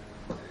Ende,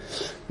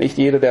 nicht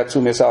jeder, der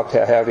zu mir sagt,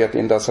 Herr, Herr, wird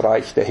in das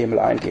Reich der Himmel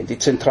eingehen. Die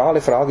zentrale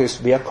Frage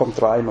ist, wer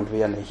kommt rein und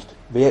wer nicht?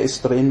 Wer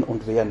ist drin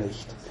und wer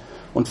nicht?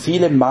 Und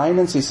viele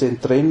meinen, sie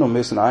sind drin und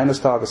müssen eines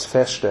Tages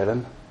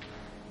feststellen,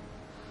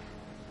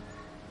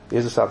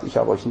 Jesus sagt, ich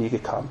habe euch nie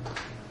gekannt.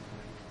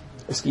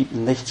 Es gibt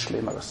nichts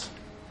Schlimmeres.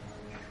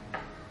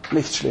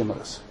 Nichts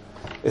Schlimmeres.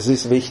 Es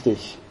ist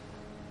wichtig,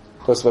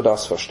 dass wir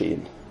das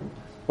verstehen,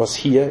 was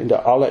hier in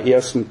der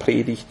allerersten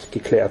Predigt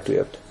geklärt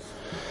wird.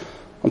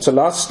 Und so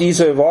lasst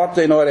diese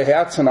Worte in eure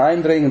Herzen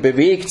eindringen,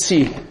 bewegt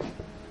sie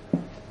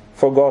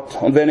vor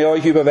Gott. Und wenn ihr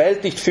euch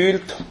überwältigt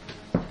fühlt,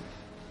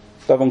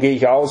 davon gehe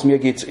ich aus, mir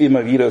geht's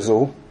immer wieder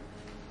so,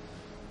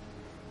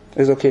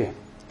 ist okay,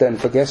 denn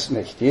vergesst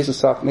nicht, Jesus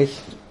sagt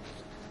nicht,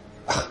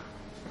 ach,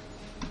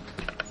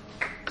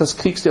 das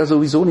kriegst du ja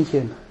sowieso nicht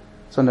hin,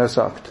 sondern er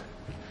sagt,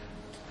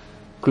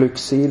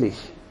 glückselig,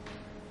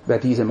 wer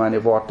diese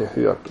meine Worte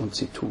hört und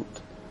sie tut.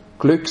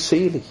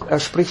 Glückselig. Er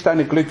spricht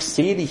eine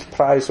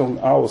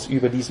Glückseligpreisung aus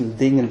über diesen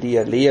Dingen, die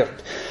er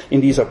lehrt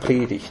in dieser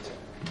Predigt.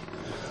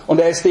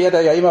 Und er ist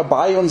der ja immer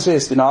bei uns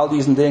ist in all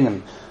diesen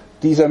Dingen.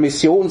 Dieser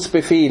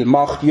Missionsbefehl,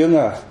 macht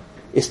Jünger,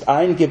 ist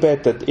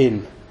eingebettet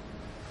in,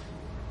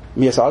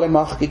 mir ist alle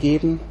Macht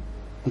gegeben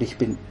und ich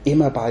bin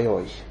immer bei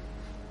euch.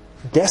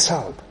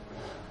 Deshalb,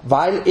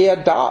 weil er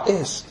da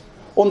ist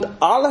und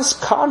alles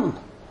kann,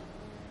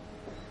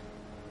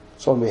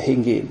 sollen wir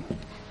hingehen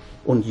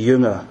und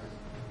Jünger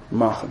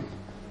machen.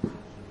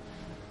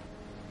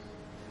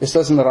 Ist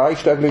das ein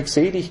Reich der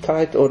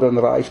Glückseligkeit oder ein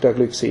Reich der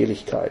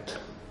Glückseligkeit?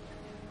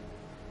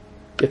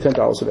 Ihr könnt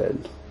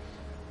auswählen.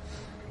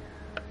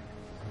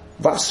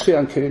 Was für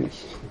ein König,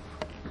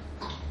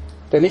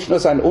 der nicht nur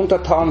seinen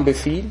Untertanen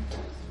befiehlt,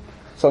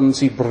 sondern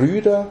sie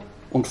Brüder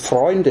und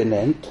Freunde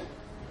nennt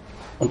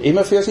und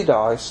immer für sie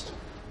da ist.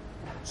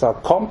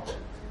 Sagt, kommt,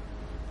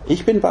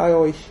 ich bin bei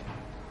euch,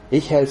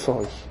 ich helfe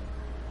euch,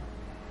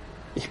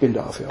 ich bin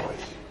da für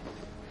euch.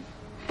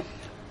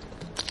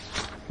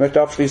 Ich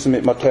möchte abschließen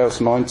mit Matthäus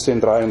 19,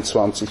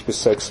 23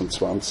 bis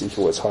 26,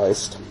 wo es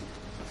heißt,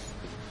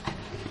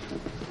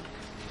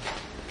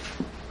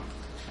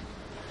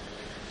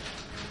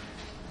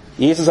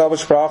 Jesus aber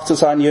sprach zu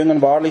seinen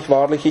Jüngern, wahrlich,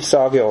 wahrlich, ich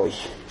sage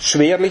euch,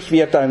 schwerlich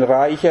wird ein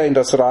Reicher in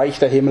das Reich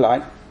der Himmel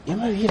ein.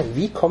 Immer wieder,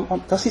 wie kommt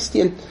man, das ist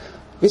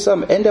bis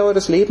am Ende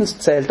eures Lebens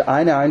zählt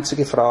eine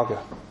einzige Frage.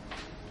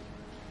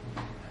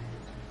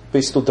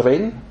 Bist du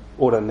drin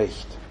oder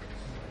nicht?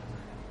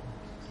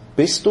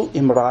 Bist du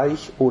im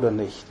Reich oder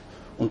nicht?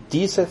 Und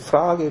diese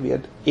Frage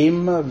wird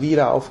immer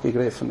wieder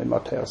aufgegriffen im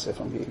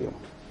Matthäus-Evangelium.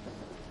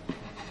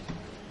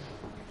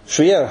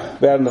 Schwer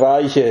werden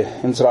Reiche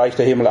ins Reich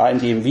der Himmel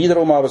eingehen.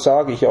 Wiederum aber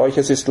sage ich euch,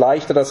 es ist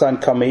leichter, dass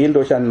ein Kamel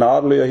durch ein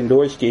Nadelöhr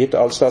hindurchgeht,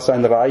 als dass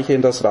ein Reicher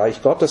in das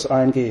Reich Gottes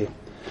eingehe.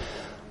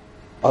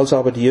 Als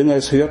aber die Jünger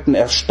es hörten,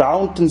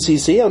 erstaunten sie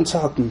sehr und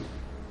sagten,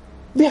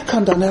 wer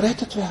kann dann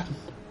errettet werden?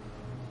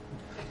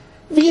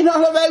 Wie in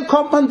aller Welt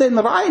kommt man denn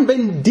rein,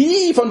 wenn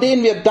die, von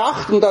denen wir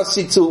dachten, dass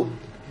sie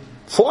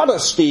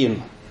zuvorderst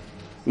stehen,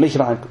 nicht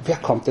rein? Wer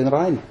kommt denn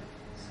rein?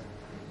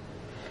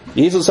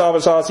 Jesus aber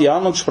sah sie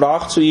an und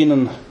sprach zu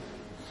ihnen,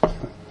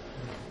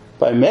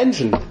 bei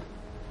Menschen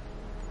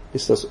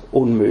ist das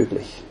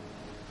unmöglich.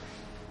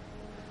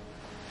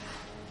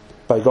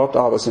 Bei Gott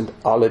aber sind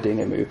alle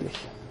Dinge möglich.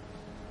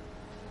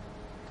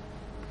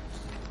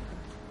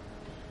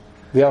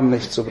 Wir haben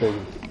nichts zu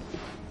bringen.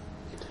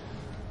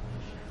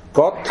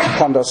 Gott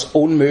kann das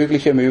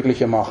Unmögliche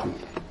Mögliche machen.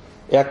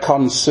 Er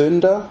kann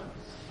Sünder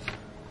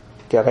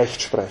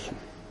gerecht sprechen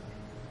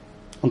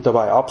und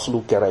dabei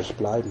absolut gerecht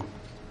bleiben.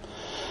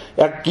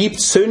 Er gibt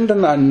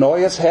Sündern ein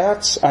neues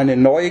Herz, eine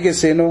neue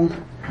Gesinnung,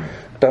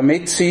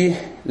 damit sie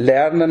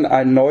lernen,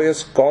 ein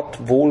neues, Gott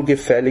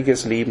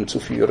wohlgefälliges Leben zu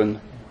führen,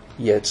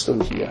 jetzt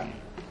und hier.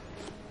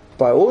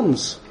 Bei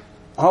uns,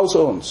 aus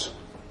uns,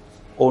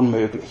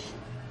 unmöglich.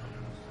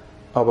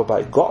 Aber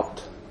bei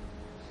Gott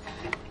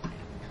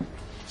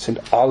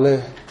sind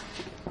alle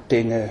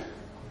Dinge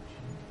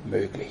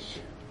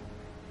möglich.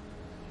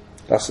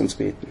 Lasst uns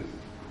beten.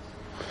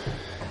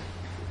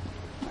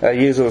 Herr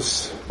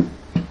Jesus,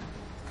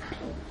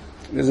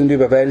 wir sind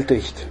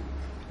überwältigt.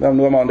 Wir haben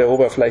nur mal an der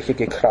Oberfläche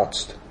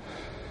gekratzt.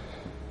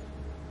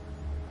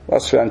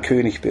 Was für ein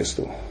König bist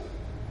du.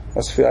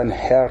 Was für ein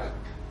Herr.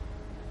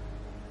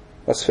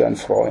 Was für ein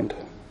Freund.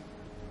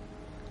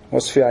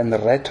 Was für ein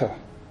Retter.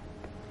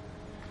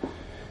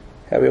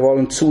 Herr, wir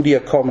wollen zu dir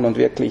kommen und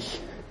wirklich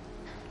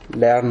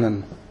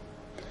lernen.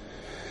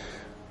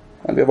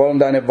 Und wir wollen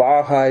deine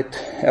Wahrheit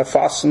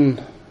erfassen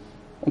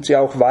und sie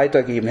auch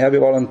weitergeben. Herr,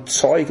 wir wollen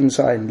Zeugen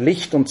sein,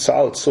 Licht und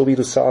Salz, so wie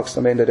du sagst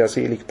am Ende der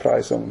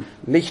Seligpreisung.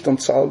 Licht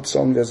und Salz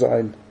sollen wir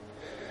sein.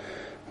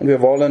 Und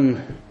wir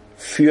wollen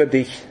für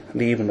dich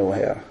leben, o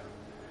Herr.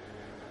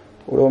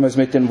 Oder um es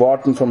mit den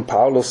Worten von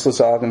Paulus zu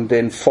sagen,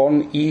 denn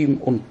von ihm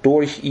und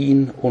durch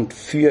ihn und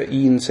für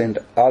ihn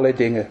sind alle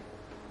Dinge.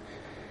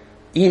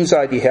 Ihm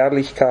sei die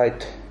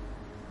Herrlichkeit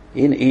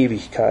in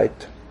Ewigkeit.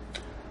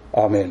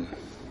 Amen.